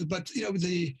helps. But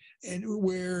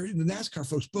where the NASCAR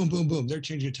folks, boom, boom, boom, they're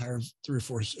changing a tire in 3 or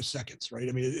 4 seconds, right?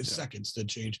 I mean, it's seconds that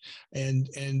change. And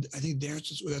I think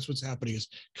that's what's happening is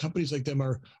companies like them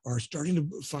are starting to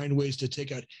find ways to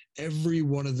take out every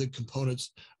one of the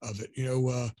components of it.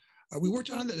 We worked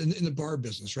on that in the bar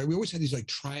business, right? We always had these like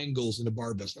triangles in the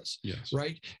bar business, yes,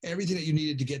 right? Everything that you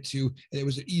needed to get to, and it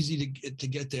was easy to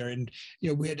get there. And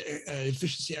we had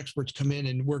efficiency experts come in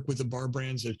and work with the bar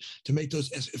brands to make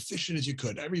those as efficient as you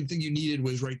could. Everything you needed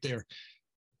was right there.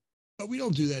 But we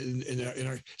don't do that in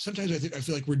our. Sometimes I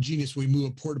feel like we're genius. We move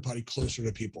a porta potty closer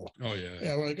to people. Oh yeah.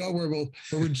 Yeah, we're like, oh,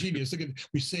 we're genius. Look at,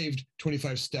 we saved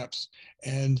 25 steps,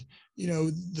 and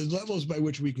the levels by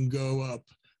which we can go up.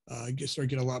 Start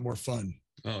getting a lot more fun.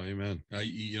 Oh, amen.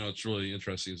 It's really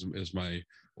interesting as my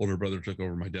older brother took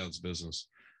over my dad's business.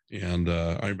 And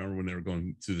I remember when they were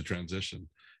going through the transition,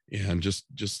 and just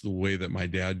the way that my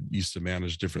dad used to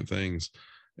manage different things.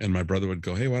 And my brother would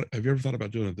go, hey, have you ever thought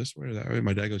about doing it this way or that way?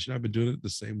 My dad goes, I've been doing it the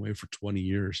same way for 20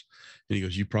 years. And he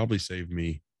goes, you probably saved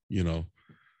me, 50%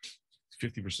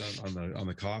 on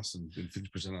the cost and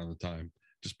 50% on the time,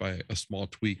 just by a small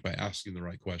tweak, by asking the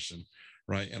right question.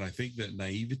 Right. And I think that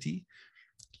naivety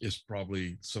is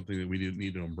probably something that we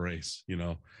need to embrace.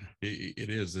 It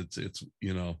is. It's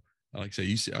like I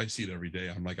say, I see it every day.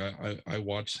 I'm like, I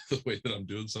watch the way that I'm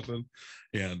doing something,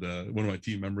 and one of my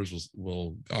team members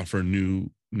will offer a new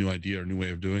idea or new way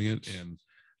of doing it, and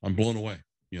I'm blown away.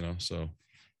 So.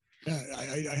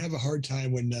 I have a hard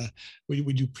time when we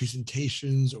do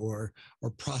presentations or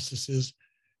processes.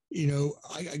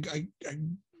 I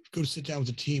go to sit down with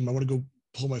the team. I want to go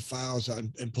pull my files out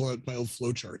and pull out my old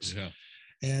flowcharts. Yeah.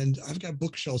 And I've got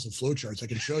bookshelves of flowcharts I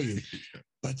can show you.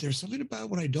 But there's something about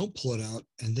when I don't pull it out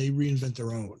and they reinvent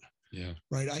their own. Yeah.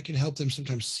 Right. I can help them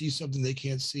sometimes see something they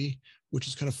can't see, which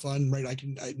is kind of fun. Right.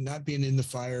 Not being in the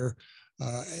fire.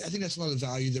 I think that's a lot of the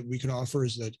value that we can offer,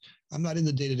 is that I'm not in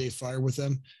the day-to-day fire with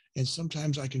them. And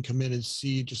sometimes I can come in and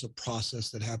see just a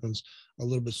process that happens a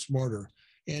little bit smarter.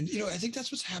 And, I think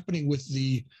that's what's happening with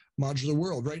the modular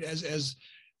world, right? As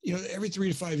every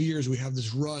 3 to 5 years, we have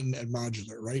this run at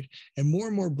modular, right? And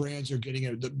more brands are getting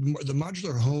it. The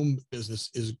modular home business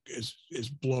is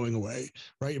blowing away,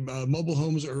 right? Mobile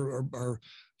homes are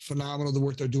phenomenal. The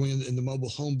work they're doing in the mobile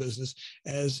home business,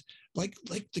 as like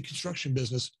the construction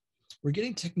business, we're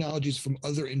getting technologies from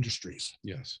other industries.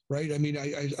 Yes. Right. I mean,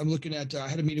 I'm looking at, I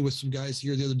had a meeting with some guys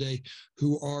here the other day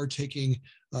who are taking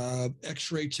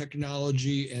X-ray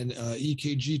technology and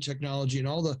EKG technology and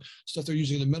all the stuff they're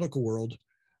using in the medical world.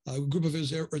 A group of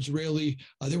Israeli,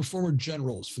 they were former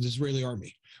generals for the Israeli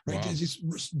army, right? Wow. These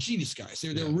genius guys.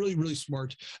 They were really, really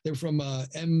smart. They were from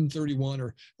M31,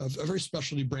 or a very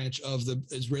specialty branch of the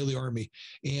Israeli army.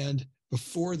 And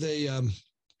before the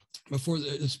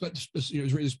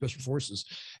Israeli Special Forces,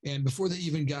 and before they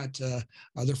even got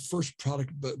their first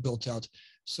product built out,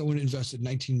 someone invested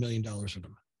 $19 million in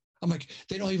them. I'm like,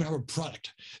 they don't even have a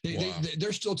product.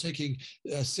 They're still taking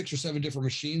 6 or 7 different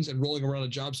machines and rolling around a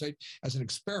job site as an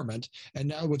experiment. And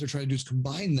now what they're trying to do is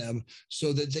combine them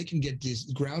so that they can get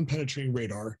these ground penetrating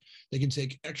radar. They can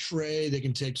take X-ray, they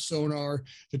can take sonar.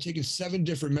 They're taking 7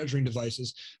 different measuring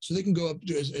devices, so they can go up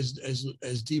to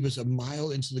as deep as a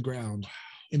mile into the ground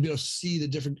and be able to see the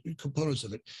different components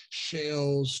of it: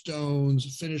 shale,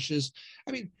 stones, finishes.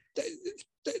 I mean,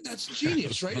 That's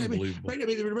genius, right? Unbelievable. I mean,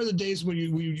 remember the days when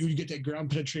you get that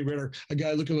ground penetrating radar, a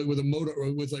guy looking like with a motor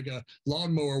or with like a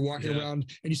lawnmower walking around,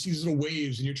 and you see these little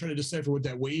waves, and you're trying to decipher what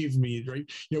that wave means, right?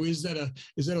 You know, is that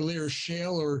a layer of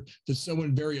shale, or did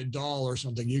someone bury a doll or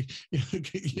something?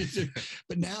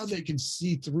 But now they can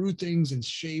see through things and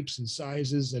shapes and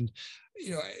sizes, and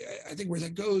you know, I think where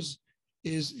that goes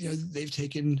is, you know, they've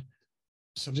taken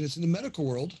something that's in the medical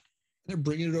world. They're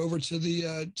bringing it over to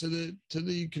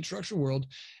the construction world,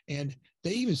 and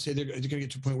they even say they're going to get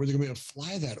to a point where they're going to be able to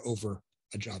fly that over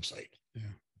a job site. Yeah,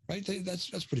 right.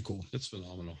 That's pretty cool. It's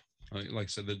phenomenal. Like I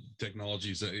said, the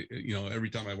technologies. You know, every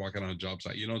time I walk out on a job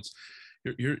site, you know, it's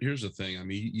here's the thing. I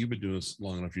mean, you've been doing this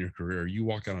long enough in your career. You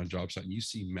walk out on a job site and you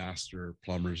see master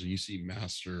plumbers and you see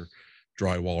master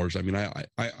drywallers. I mean,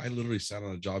 I literally sat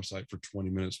on a job site for 20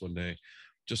 minutes one day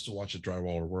just to watch a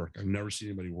drywaller work. I've never seen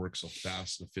anybody work so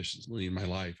fast and efficiently in my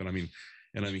life. And I mean,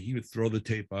 he would throw the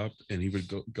tape up and he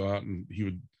would go out and he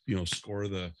would, you know, score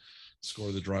the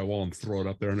drywall and throw it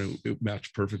up there, and it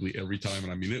matched perfectly every time.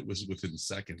 And I mean, it was within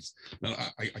seconds. And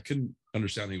I couldn't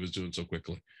understand he was doing so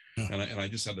quickly. Yeah. And I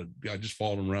just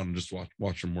followed him around and just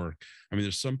watch him work. I mean,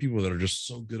 there's some people that are just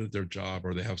so good at their job,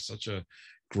 or they have such a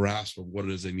grasp of what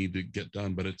it is they need to get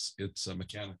done, but it's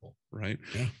mechanical, right?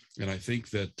 Yeah. And I think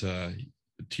that,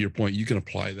 to your point, you can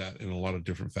apply that in a lot of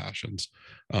different fashions.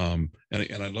 And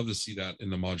I'd love to see that in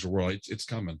the modular world. It's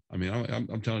coming. I mean,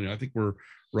 I'm telling you, I think we're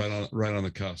right on the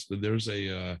cusp. There's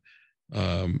a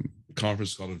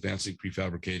conference called Advancing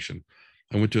Prefabrication.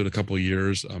 I went to it a couple of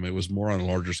years. It was more on a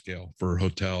larger scale for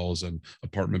hotels and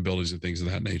apartment buildings and things of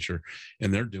that nature.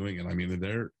 And they're doing it. I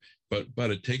mean,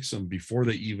 but it takes them, before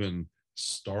they even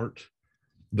start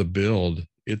the build,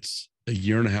 it's a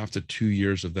year and a half to 2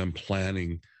 years of them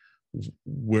planning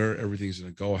where everything's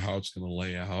going to go, how it's going to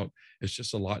lay out. It's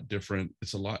just a lot different.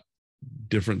 It's a lot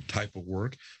different type of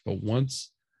work. But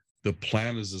once the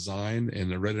plan is designed and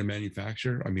they're ready to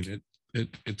manufacture, I mean,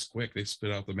 it's quick. They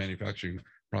spit out the manufacturing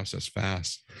process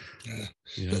fast.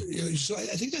 Yeah. So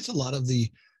I think that's a lot of the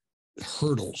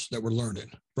hurdles that we're learning,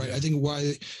 right? Yeah. I think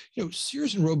why,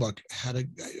 Sears and Roebuck had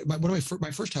my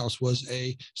first house was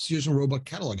a Sears and Roebuck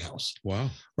catalog house. Wow.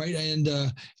 Right. And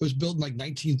it was built in like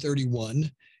 1931.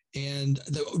 And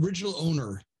the original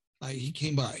owner, he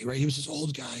came by, right? He was this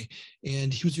old guy,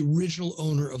 and he was the original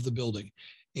owner of the building.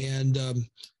 And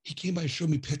he came by and showed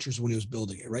me pictures when he was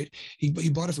building it, right? He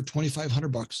bought it for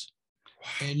 $2,500, wow.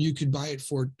 And you could buy it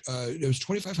for it was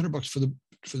 $2,500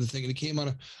 for the thing, and it came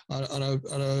on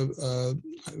a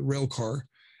rail car,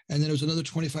 and then it was another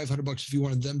 $2,500 if you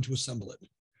wanted them to assemble it,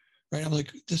 right? I'm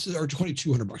like, this is, or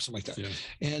 $2,200, something like that, yeah.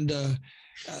 And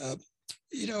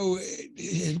he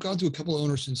had gone through a couple of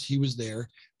owners since he was there,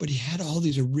 but he had all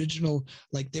these original,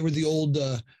 like they were the old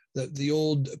the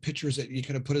old pictures that you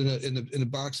kind of put in the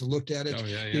box and looked at it. Oh,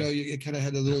 yeah, yeah. It kind of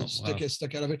had a little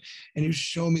stuck out of it, and he was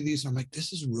showing me these, and I'm like,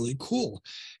 this is really cool.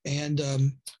 And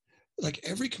like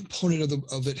every component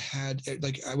of it had,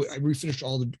 like I refinished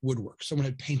all the woodwork. Someone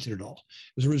had painted it all.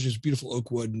 It was originally just beautiful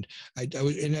oak wood, and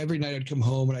and every night I'd come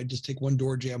home and I'd just take one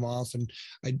door jamb off, and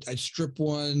I'd strip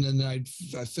one, and then I'd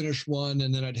finish one,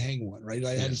 and then I'd hang one. Right,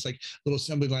 I had this like little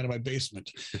assembly line in my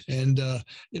basement, and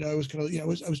I was kind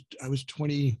of I was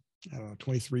 20. I don't know,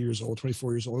 23 years old,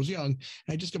 24 years old. I was young, and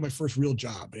I just got my first real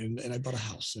job, and I bought a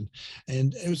house,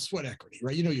 and it was sweat equity,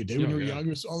 right? You did when you were young. It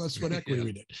was all that sweat equity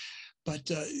we did. But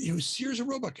Sears and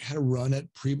Roebuck had a run at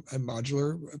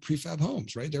modular prefab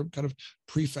homes, right? They're kind of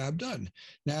prefab done.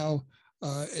 Now,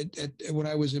 when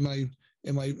I was in my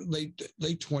late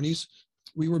 20s,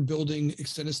 we were building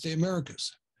extended stay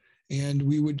Americas. And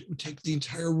we would take the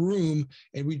entire room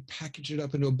and we'd package it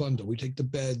up into a bundle. We take the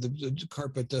bed, the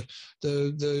carpet,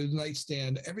 the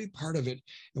nightstand, every part of it,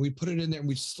 and we put it in there and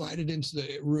we'd slide it into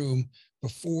the room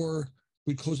before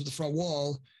we'd close the front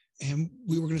wall. And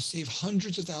we were going to save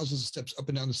hundreds of thousands of steps up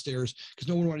and down the stairs because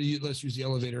no one wanted to let us use the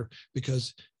elevator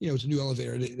because, it's a new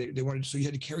elevator. They wanted, so you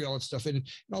had to carry all that stuff in, and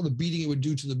all the beating it would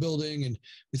do to the building. And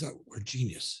we thought, we're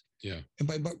genius. Yeah. And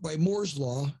by Moore's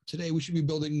law, today we should be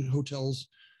building hotels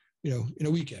in a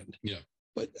weekend. Yeah.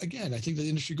 But again, I think the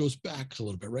industry goes back a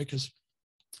little bit, right? Because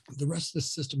the rest of the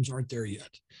systems aren't there yet,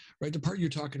 right? The part you're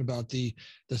talking about, the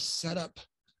setup,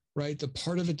 right? The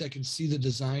part of it that can see the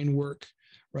design work,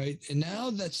 right? And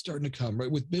now that's starting to come, right?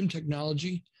 With BIM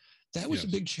technology, that was a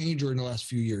big changer in the last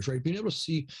few years, right? Being able to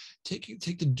see, take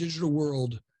the digital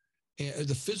world,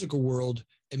 the physical world,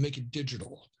 and make it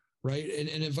digital, right?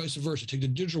 And then vice versa, take the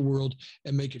digital world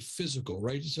and make it physical,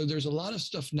 right? So there's a lot of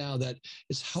stuff now that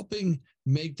is helping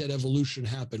make that evolution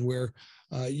happen where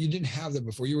you didn't have that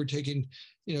before. You were taking,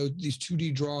 these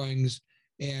 2D drawings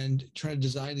and trying to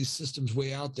design these systems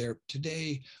way out there.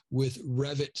 Today with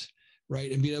Revit,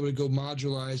 right, and being able to go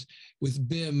modularize with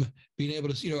BIM, being able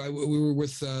to, we were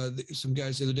with some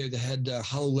guys the other day that had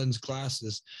HoloLens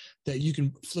glasses that you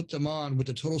can flip them on with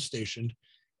the total station,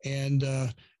 and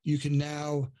you can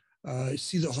now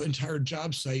see the whole entire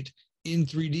job site in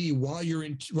 3D while you're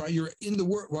in the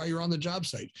work, while you're on the job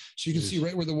site. So you can see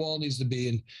right where the wall needs to be,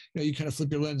 and you kind of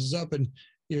flip your lenses up, and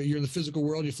you're in the physical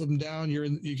world. You flip them down.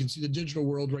 You can see the digital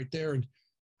world right there, and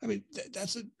I mean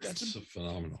that's a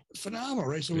phenomenal,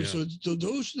 right? So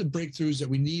those are the breakthroughs that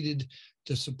we needed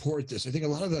to support this. I think a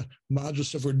lot of the modular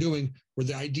stuff we're doing, where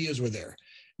the ideas were there.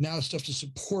 Now stuff to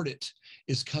support it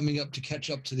is coming up to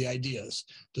catch up to the ideas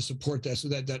to support that, so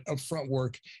that upfront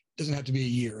work doesn't have to be a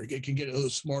year. It can get a little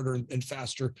smarter and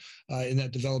faster in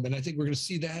that development. I think we're going to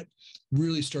see that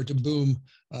really start to boom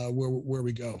where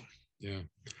we go. Yeah.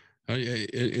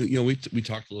 We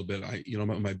talked a little bit.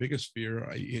 My biggest fear,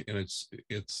 and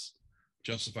it's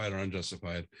justified or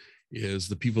unjustified, is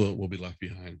the people that will be left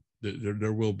behind.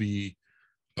 There will be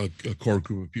a core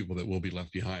group of people that will be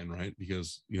left behind, right?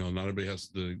 Because not everybody has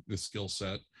the skill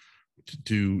set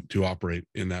to operate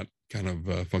in that kind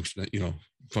of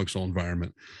functional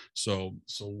environment. So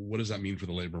what does that mean for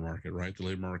the labor market, right? The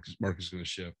labor market is going to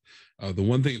shift. The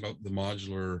one thing about the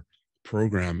modular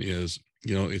program is,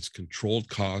 it's controlled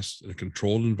costs in a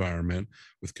controlled environment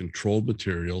with controlled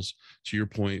materials. To your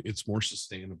point, it's more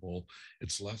sustainable.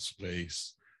 It's less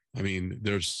space. I mean,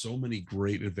 there's so many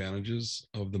great advantages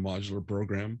of the modular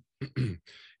program.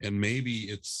 And maybe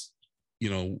it's,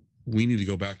 we need to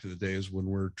go back to the days when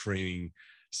we're training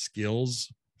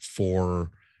skills for,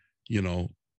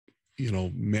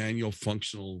 manual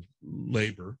functional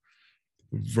labor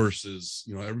versus,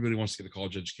 everybody wants to get a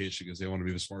college education because they want to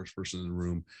be the smartest person in the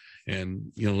room.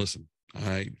 And, listen,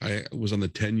 I was on the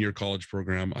 10-year college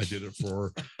program. I did it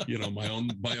for, my own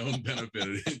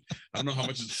benefit. I don't know how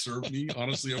much it served me,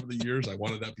 honestly, over the years. I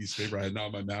wanted that piece of paper. I had now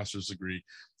my master's degree,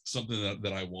 something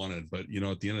that I wanted. But,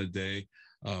 at the end of the day,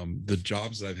 the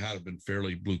jobs that I've had have been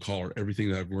fairly blue collar.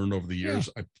 Everything that I've learned over the years,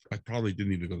 I probably didn't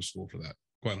need to go to school for that,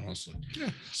 quite honestly. Yeah.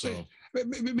 So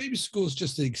maybe school is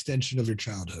just the extension of your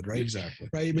childhood, right? Exactly.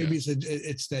 Right. Maybe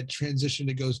it's that transition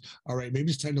that goes, all right,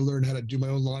 maybe it's time to learn how to do my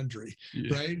own laundry,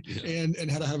 right? Yeah.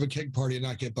 And how to have a keg party and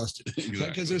not get busted, exactly. Right?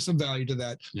 Because there's some value to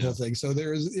that whole thing. So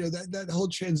there is, that whole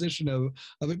transition of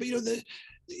it.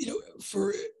 But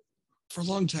for a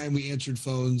long time we answered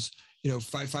phones,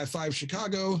 555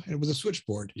 Chicago, and with a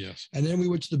switchboard. Yes. And then we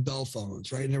went to the bell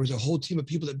phones, right? And there was a whole team of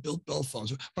people that built bell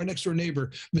phones. Our next door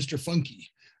neighbor, Mr. Funky,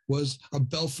 was a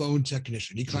bell phone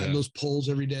technician. He climbed those poles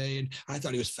every day, and I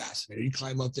thought he was fascinating. He'd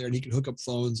climb up there and he could hook up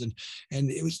phones, and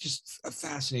it was just a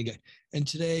fascinating guy. And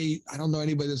today, I don't know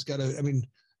anybody that's got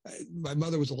my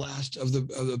mother was the last of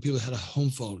the people that had a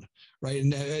home phone, right?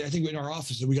 And I think in our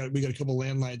office, we got a couple of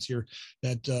landlines here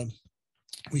that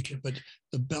but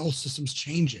the bell system's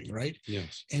changing, right?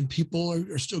 Yes. And people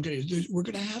are still getting, we're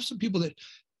going to have some people that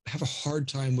have a hard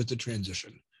time with the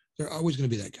transition. They're always going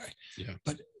to be that guy. Yeah.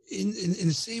 But in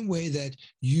the same way that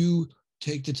you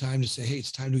take the time to say, hey,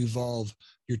 it's time to evolve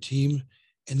your team,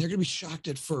 and they're going to be shocked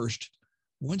at first,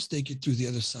 once they get through the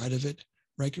other side of it,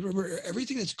 right? Remember,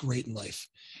 everything that's great in life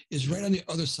is right on the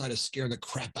other side of scaring the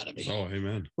crap out of me. Oh,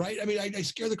 amen. Right? I mean, I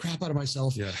scare the crap out of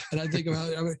myself. Yeah. And I think about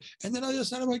it. And then on the other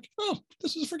side, I'm like, oh,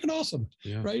 this is freaking awesome.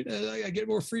 Yeah. Right? And I get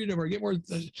more freedom, or I get more,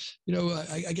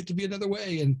 I get to be another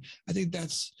way. And I think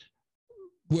that's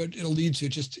what it'll lead to.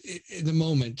 Just in the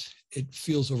moment, it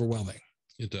feels overwhelming.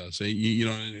 It does.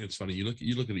 It's funny.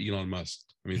 You look at Elon Musk.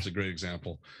 I mean, it's a great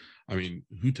example. I mean,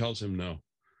 who tells him no?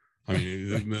 I mean,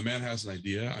 the man has an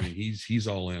idea. I mean, he's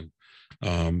all in.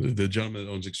 The gentleman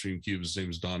that owns Extreme Cubes, his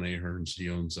name is Don Ahrens. He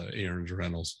owns Ahrens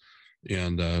Rentals,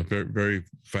 and very, very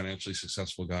financially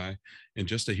successful guy. And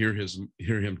just to hear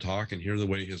him talk and hear the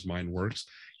way his mind works,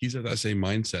 he's at that same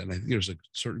mindset. And I think there's a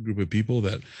certain group of people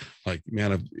that, like,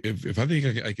 man, if I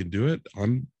think I can do it,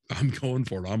 I'm going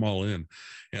for it. I'm all in.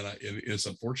 And it's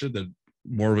unfortunate that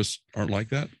more of us aren't like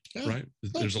that, right?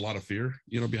 There's a lot of fear,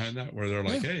 behind that, where they're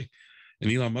like, hey.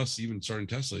 And Elon Musk even starting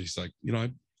Tesla, he's like,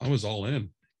 I was all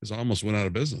in, because I almost went out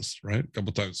of business, right? A couple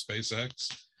of times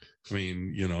SpaceX. I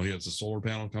mean, he has a solar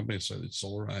panel company. So it's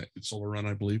Solar Run,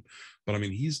 I believe. But I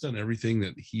mean, he's done everything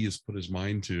that he has put his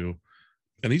mind to,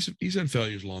 and he's had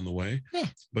failures along the way. Yeah.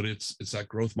 But it's that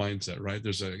growth mindset, right?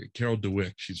 There's a Carol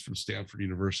DeWitt. She's from Stanford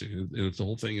University, and the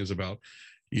whole thing is about,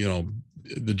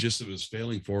 the gist of it is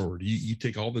failing forward. You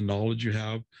take all the knowledge you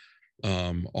have,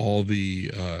 all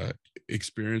the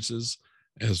experiences,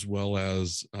 as well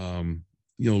as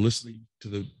listening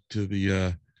to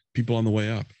the people on the way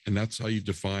up, and that's how you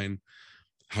define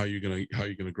how you're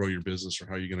gonna grow your business, or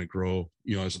how you're gonna grow,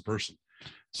 as a person.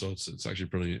 So it's actually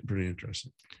pretty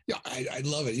interesting. Yeah, I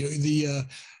love it.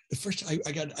 The first time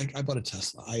I bought a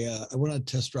Tesla. I went on a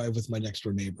test drive with my next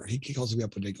door neighbor. He calls me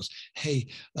up one day. He goes, "Hey,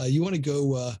 you want to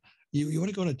go? You want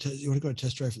to go on a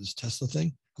test drive for this Tesla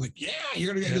thing?" I'm like, "Yeah,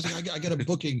 you're gonna." I got a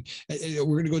booking.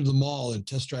 We're gonna go to the mall and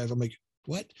test drive. I'm like,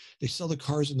 "What? They sell the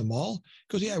cars in the mall?"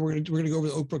 He goes, "Yeah, we're gonna go over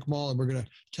to Oak Brook Mall and we're gonna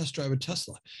test drive a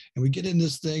Tesla." And we get in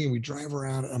this thing and we drive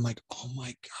around. And I'm like, "Oh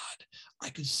my God, I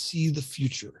could see the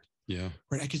future." Yeah.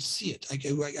 Right. I could see it. I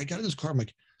got in this car. I'm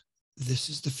like, this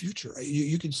is the future.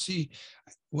 You can see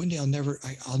one day I'll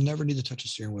never need to touch a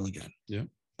steering wheel again. Yeah.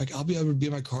 Like I'll be able to be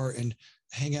in my car and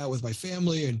hang out with my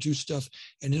family and do stuff,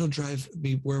 and it'll drive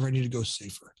me wherever I need to go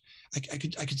safer. I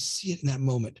could see it in that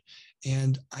moment.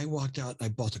 And I walked out and I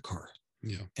bought the car.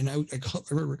 Yeah. And I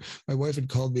remember my wife had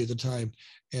called me at the time,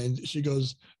 and she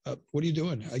goes, "What are you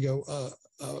doing?" I go,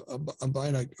 "I'm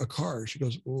buying a car." She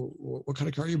goes, "Well, what kind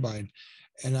of car are you buying?"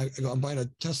 And I go, "I'm buying a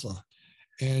Tesla."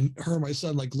 And her and my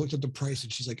son like looked at the price,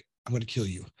 and she's like, "I'm going to kill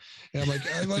you." And I'm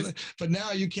like, "But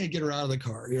now you can't get her out of the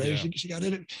car." Right? Yeah. She got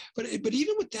in it. But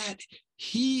even with that,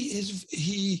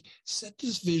 he set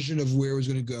this vision of where it was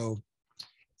going to go.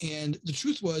 And the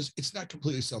truth was, it's not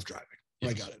completely self-driving.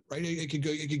 Yes. I got it, right? It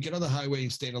could get on the highway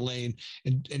and stay in a lane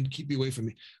and keep you away from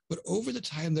me. But over the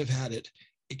time they've had it,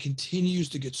 it continues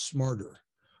to get smarter,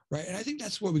 right? And I think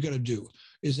that's what we got to do,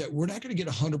 is that we're not going to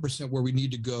get 100% where we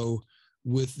need to go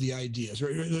with the ideas.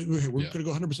 Right? We're going to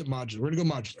go 100% modular. We're going to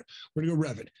go modular. We're going to go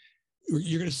Revit.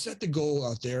 You're going to set the goal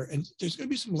out there, and there's going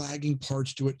to be some lagging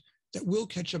parts to it that will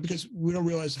catch up, because we don't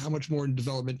realize how much more in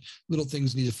development little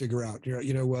things need to figure out.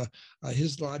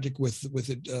 His logic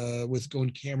with going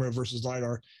camera versus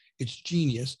LiDAR, it's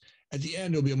genius. At the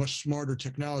end, it'll be a much smarter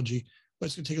technology, but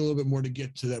it's going to take a little bit more to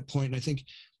get to that point. And I think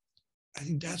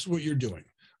that's what you're doing,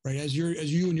 right? As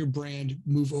you and your brand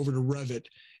move over to Revit,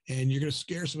 and you're going to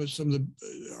scare some of the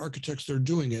architects that are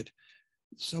doing it.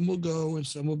 Some will go and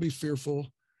some will be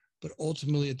fearful, but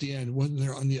ultimately at the end, when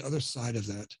they're on the other side of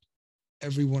that,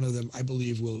 every one of them, I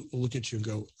believe, will look at you and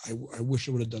go, I wish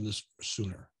I would have done this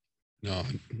sooner. No,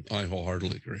 I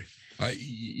wholeheartedly agree.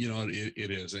 It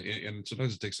is. And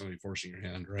sometimes it takes somebody forcing your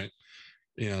hand, right?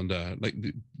 And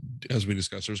as we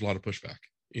discussed, there's a lot of pushback.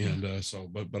 And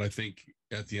but I think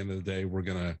at the end of the day, we're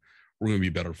going to be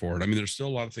better for it. I mean, there's still a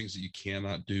lot of things that you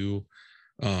cannot do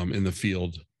in the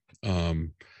field.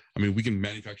 I mean, we can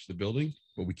manufacture the building,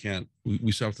 but we can't.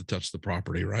 We still have to touch the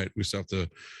property, right? We still have to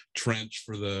trench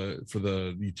for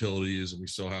the utilities, and we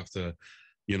still have to,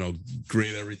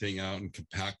 grade everything out and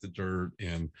compact the dirt,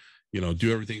 and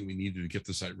do everything we need to get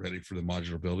the site ready for the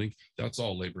modular building. That's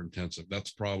all labor intensive.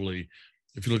 That's probably,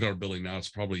 if you look at our building now, it's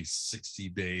probably 60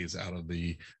 days out of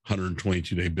the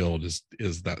 122-day build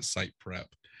is that site prep,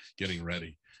 getting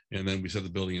ready, and then we set the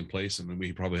building in place, and then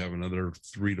we probably have another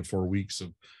 3 to 4 weeks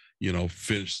of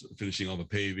finishing all the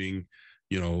paving,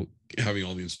 having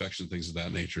all the inspection, things of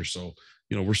that nature. So,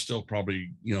 we're still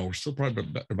probably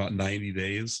about 90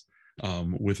 days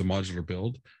with a modular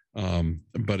build.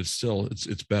 But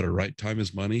it's better, right? Time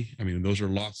is money. I mean, those are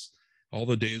lots. All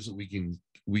the days that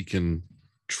we can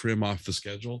trim off the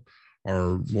schedule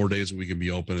are more days that we can be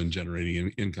open and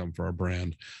generating income for our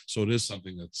brand. So it is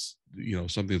something that's,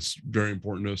 something that's very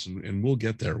important to us, and we'll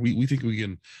get there. We think we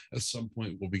can, at some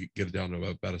point, get it down to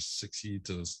about a 60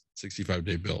 to 65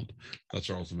 day build. That's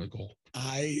our ultimate goal.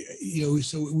 I did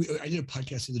a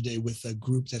podcast the other day with a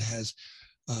group that has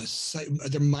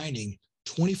they're mining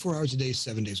 24 hours a day,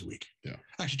 7 days a week. Yeah.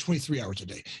 Actually, 23 hours a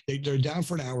day. They're down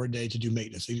for an hour a day to do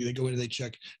maintenance. They go in and they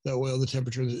check the oil, the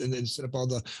temperature, and then set up all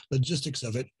the logistics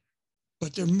of it.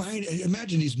 But they're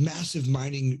imagine these massive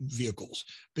mining vehicles,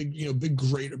 big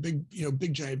grader, big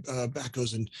giant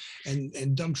backhoes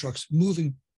and dump trucks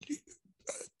moving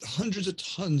hundreds of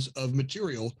tons of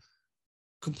material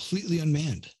completely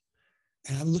unmanned.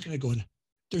 And I'm looking at it going,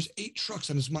 there's 8 trucks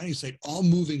on this mining site, all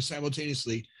moving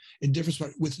simultaneously in different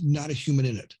spots with not a human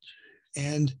in it.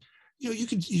 And,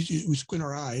 we squint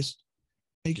our eyes,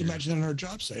 and you can imagine that on our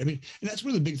job site. I mean, and that's one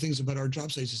of the big things about our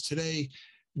job sites is today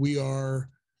we are,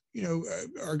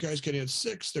 our guys getting at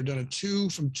 6, they're done at 2,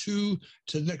 from 2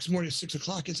 to the next morning at 6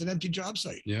 o'clock. It's an empty job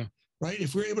site. Yeah. Right.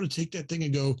 If we're able to take that thing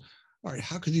and go, all right,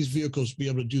 how could these vehicles be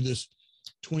able to do this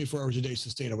 24 hours a day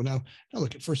sustainable? Now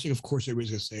look, at first thing, of course, everybody's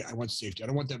going to say, I want safety. I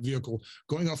don't want that vehicle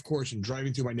going off course and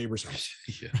driving through my neighbor's house.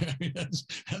 Yeah. I mean,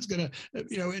 that's going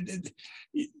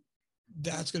to,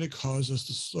 that's going to cause us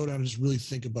to slow down and just really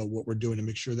think about what we're doing and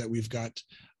make sure that we've got,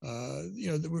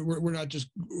 that we're not just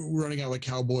running out like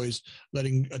cowboys,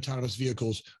 letting autonomous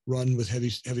vehicles run with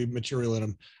heavy material in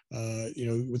them,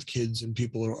 with kids and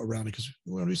people around it, because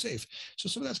we want to be safe. So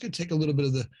some of that's going to take a little bit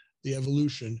of the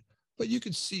evolution, but you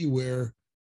can see where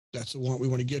that's the one we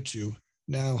want to get to.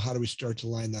 Now, how do we start to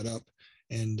line that up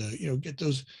and, get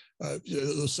those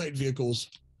site vehicles?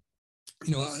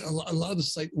 A lot of the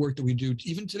site work that we do,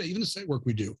 even today, even the site work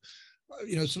we do,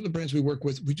 some of the brands we work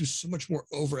with, we do so much more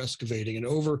over excavating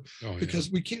and because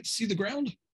we can't see the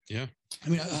ground. Yeah. I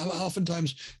mean, how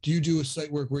oftentimes do you do a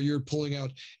site work where you're pulling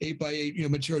out 8x8,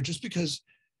 material just because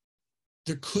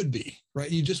there could be,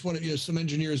 right? You just want to, some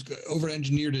engineers over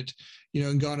engineered it,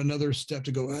 and gone another step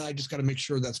to go, I just got to make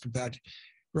sure that's compact.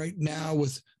 Right now,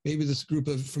 with maybe this group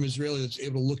from Israeli that's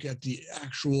able to look at the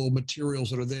actual materials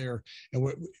that are there, and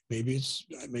maybe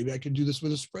I can do this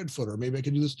with a spread footer, maybe I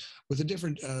can do this with a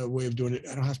different way of doing it.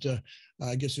 I don't have to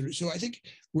get so I think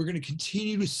we're going to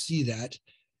continue to see that,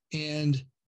 and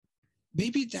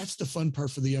maybe that's the fun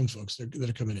part for the young folks that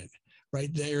are coming in,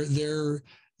 right? They're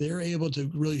able to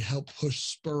really help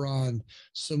spur on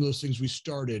some of those things we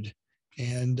started,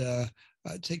 and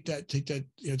take that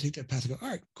path and go, all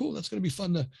right, cool. That's going to be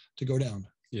fun to go down.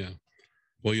 Yeah.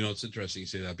 Well, it's interesting you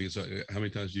say that, because how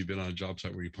many times have you been on a job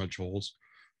site where you punch holes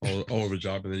all over a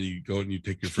job, and then you go and you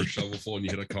take your first shovelful and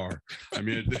you hit a car? I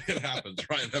mean, it happens,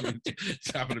 right? I mean,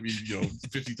 it's happened to me,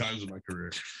 50 times in my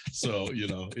career. So,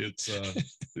 it's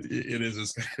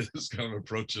kind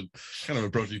of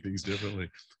approaching things differently.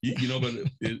 But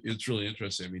it's really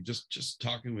interesting. I mean, just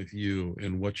talking with you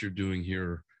and what you're doing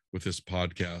here with this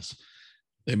podcast,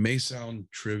 it may sound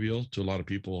trivial to a lot of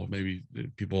people. Maybe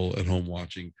people at home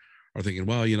watching are thinking,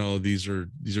 well, these are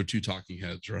two talking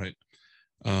heads, right?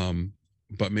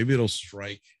 But maybe it'll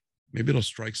strike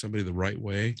somebody the right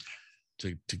way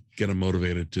to get them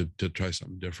motivated to try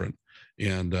something different.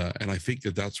 And I think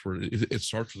that's where it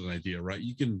starts with an idea, right?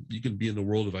 You can be in the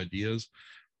world of ideas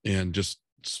and just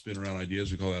spin around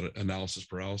ideas. We call that analysis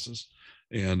paralysis.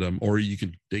 And or you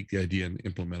can take the idea and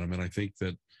implement them. And I think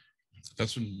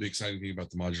that's been the exciting thing about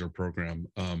the modular program.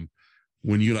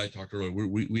 When you and I talked earlier,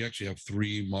 we actually have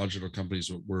 3 modular companies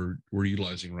that we're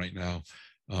utilizing right now.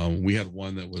 We had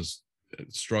one that was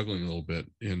struggling a little bit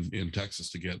in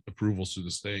Texas to get approvals through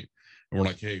the state, and we're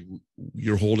like, hey,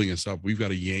 you're holding us up. We've got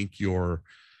to yank your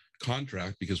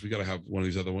contract because we got to have one of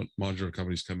these other modular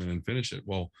companies come in and finish it.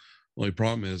 Well, the only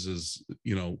problem is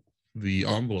the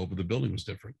envelope of the building was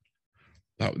different.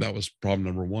 That was problem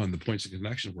number one. The points of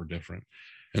connection were different.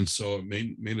 And so it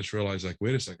made us realize, like,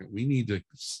 wait a second, we need to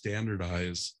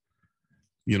standardize,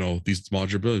 these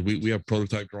modular buildings. We have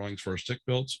prototype drawings for our stick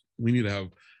builds. We need to have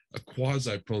a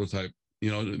quasi prototype.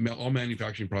 All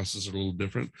manufacturing processes are a little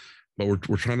different, but we're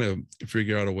trying to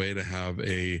figure out a way to have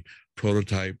a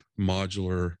prototype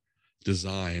modular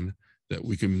design that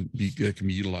can be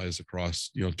utilized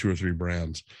across 2 or 3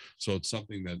 brands. So it's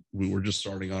something that we were just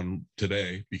starting on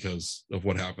today because of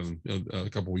what happened a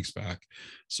couple of weeks back.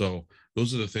 So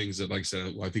those are the things that, like I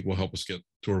said, I think will help us get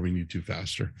to where we need to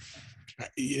faster.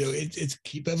 It's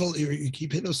you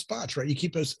keep hitting those spots, right? You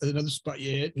keep us another spot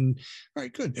you hit, and all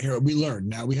right, good. Here we learn.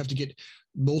 Now we have to get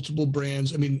multiple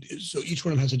brands. I mean, so each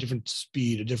one of them has a different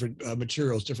speed, a different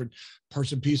materials, different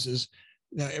parts and pieces.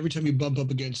 Now every time you bump up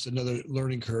against another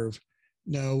learning curve,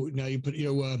 now you put,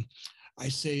 I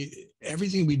say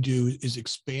everything we do is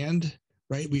expand,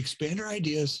 right? We expand our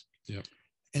ideas,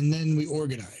 and then we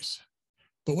organize.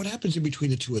 But what happens in between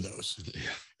the two of those?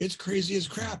 Yeah. It's crazy as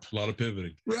crap. A lot of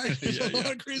pivoting. Right. It's a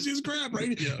lot of crazy as crap,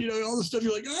 right? Yeah. All the stuff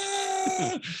you're like,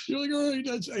 you're like, all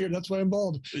right, that's why I'm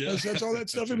bald. Yeah. That's all that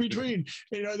stuff in between.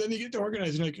 Then you get to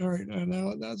organize. You're like, all right,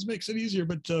 now that makes it easier.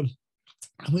 But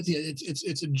I'm with you.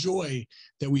 It's a joy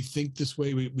that we think this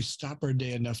way. We stop our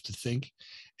day enough to think,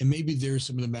 and maybe there's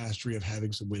some of the mastery of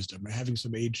having some wisdom, or having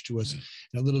some age to us,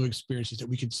 and a little experiences that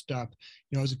we can stop.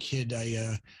 As a kid,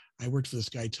 I worked for this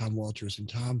guy, Tom Walters, and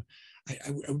Tom, I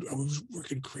was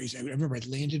working crazy. I remember I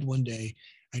landed one day.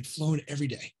 I'd flown every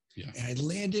day. Yeah.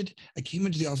 And I came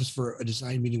into the office for a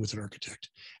design meeting with an architect,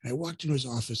 and I walked into his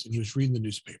office, and he was reading the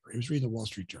newspaper. He was reading the Wall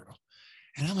Street Journal.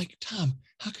 And I'm like, Tom,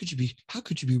 how could you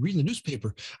be reading the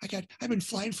newspaper? I've been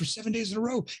flying for 7 days in a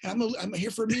row, and I'm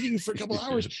here for a meeting for a couple of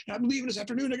hours, and I'm leaving this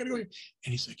afternoon. I got to go. And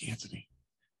he's like, Anthony,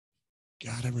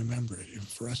 got to remember it. And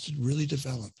for us to really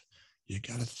develop, you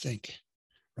got to think,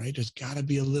 right? There's got to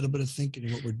be a little bit of thinking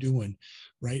in what we're doing,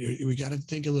 right? We got to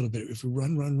think a little bit. If we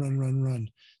run,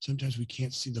 sometimes we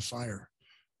can't see the fire,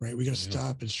 right? We got to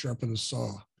stop and sharpen the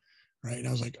saw. right? And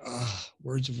I was like,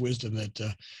 words of wisdom that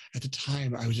at the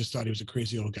time I just thought he was a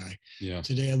crazy old guy. Yeah.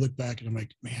 Today I look back and I'm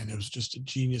like, man, it was just a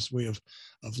genius way of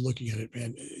looking at it,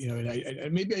 man.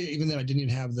 And even then I didn't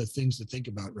even have the things to think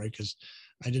about, right? Because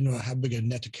I didn't know how big a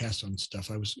net to cast on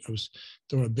stuff. I was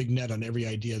throwing a big net on every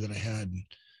idea that I had. And,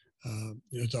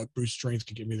 thought Bruce strength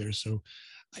could get me there. So,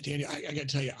 Danny, I got to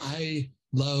tell you, I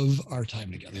love our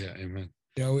time together. Yeah, amen.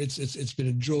 It's been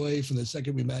a joy from the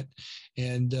second we met,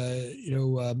 and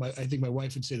I think my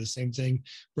wife would say the same thing,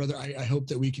 brother. I hope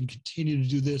that we can continue to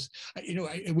do this.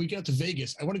 We got to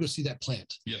Vegas. I want to go see that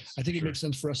plant. Yes, I think it makes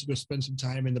sense for us to go spend some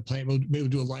time in the plant. Maybe we'll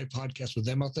do a live podcast with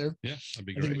them out there. Yeah, that'd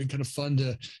be great. I think it'd be kind of fun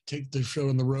to take the show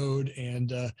on the road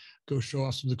and go show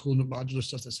off some of the cool modular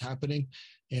stuff that's happening.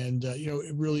 And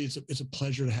it really it's a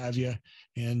pleasure to have you,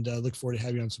 and look forward to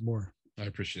having you on some more. I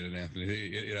appreciate it, Anthony.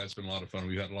 It has been a lot of fun.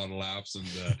 We've had a lot of laughs, and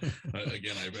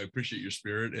again, I appreciate your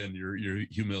spirit and your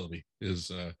humility.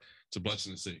 It's a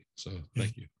blessing to see. So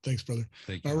thank you. Thanks, brother.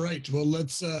 Thank you. All right. Well,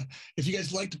 let's. If you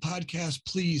guys like the podcast,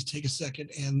 please take a second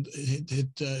and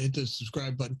hit the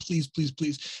subscribe button. Please, please,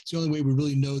 please. It's the only way we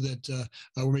really know that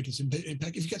we're making some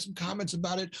impact. If you got some comments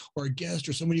about it, or a guest,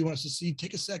 or somebody you want us to see,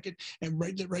 take a second and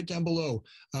write that right down below.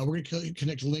 We're going to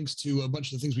connect links to a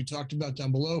bunch of the things we talked about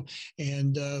down below,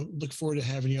 and look forward to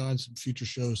having you on some future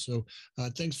shows. So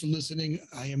thanks for listening.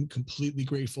 I am completely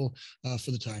grateful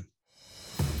for the time.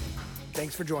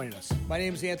 Thanks for joining us. My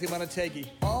name is Anthony Montague,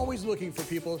 always looking for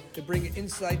people to bring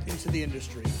insight into the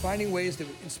industry, finding ways to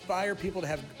inspire people to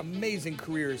have amazing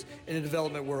careers in the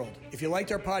development world. If you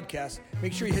liked our podcast,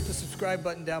 make sure you hit the subscribe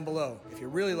button down below. If you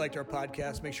really liked our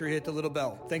podcast, make sure you hit the little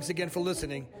bell. Thanks again for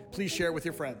listening. Please share it with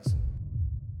your friends.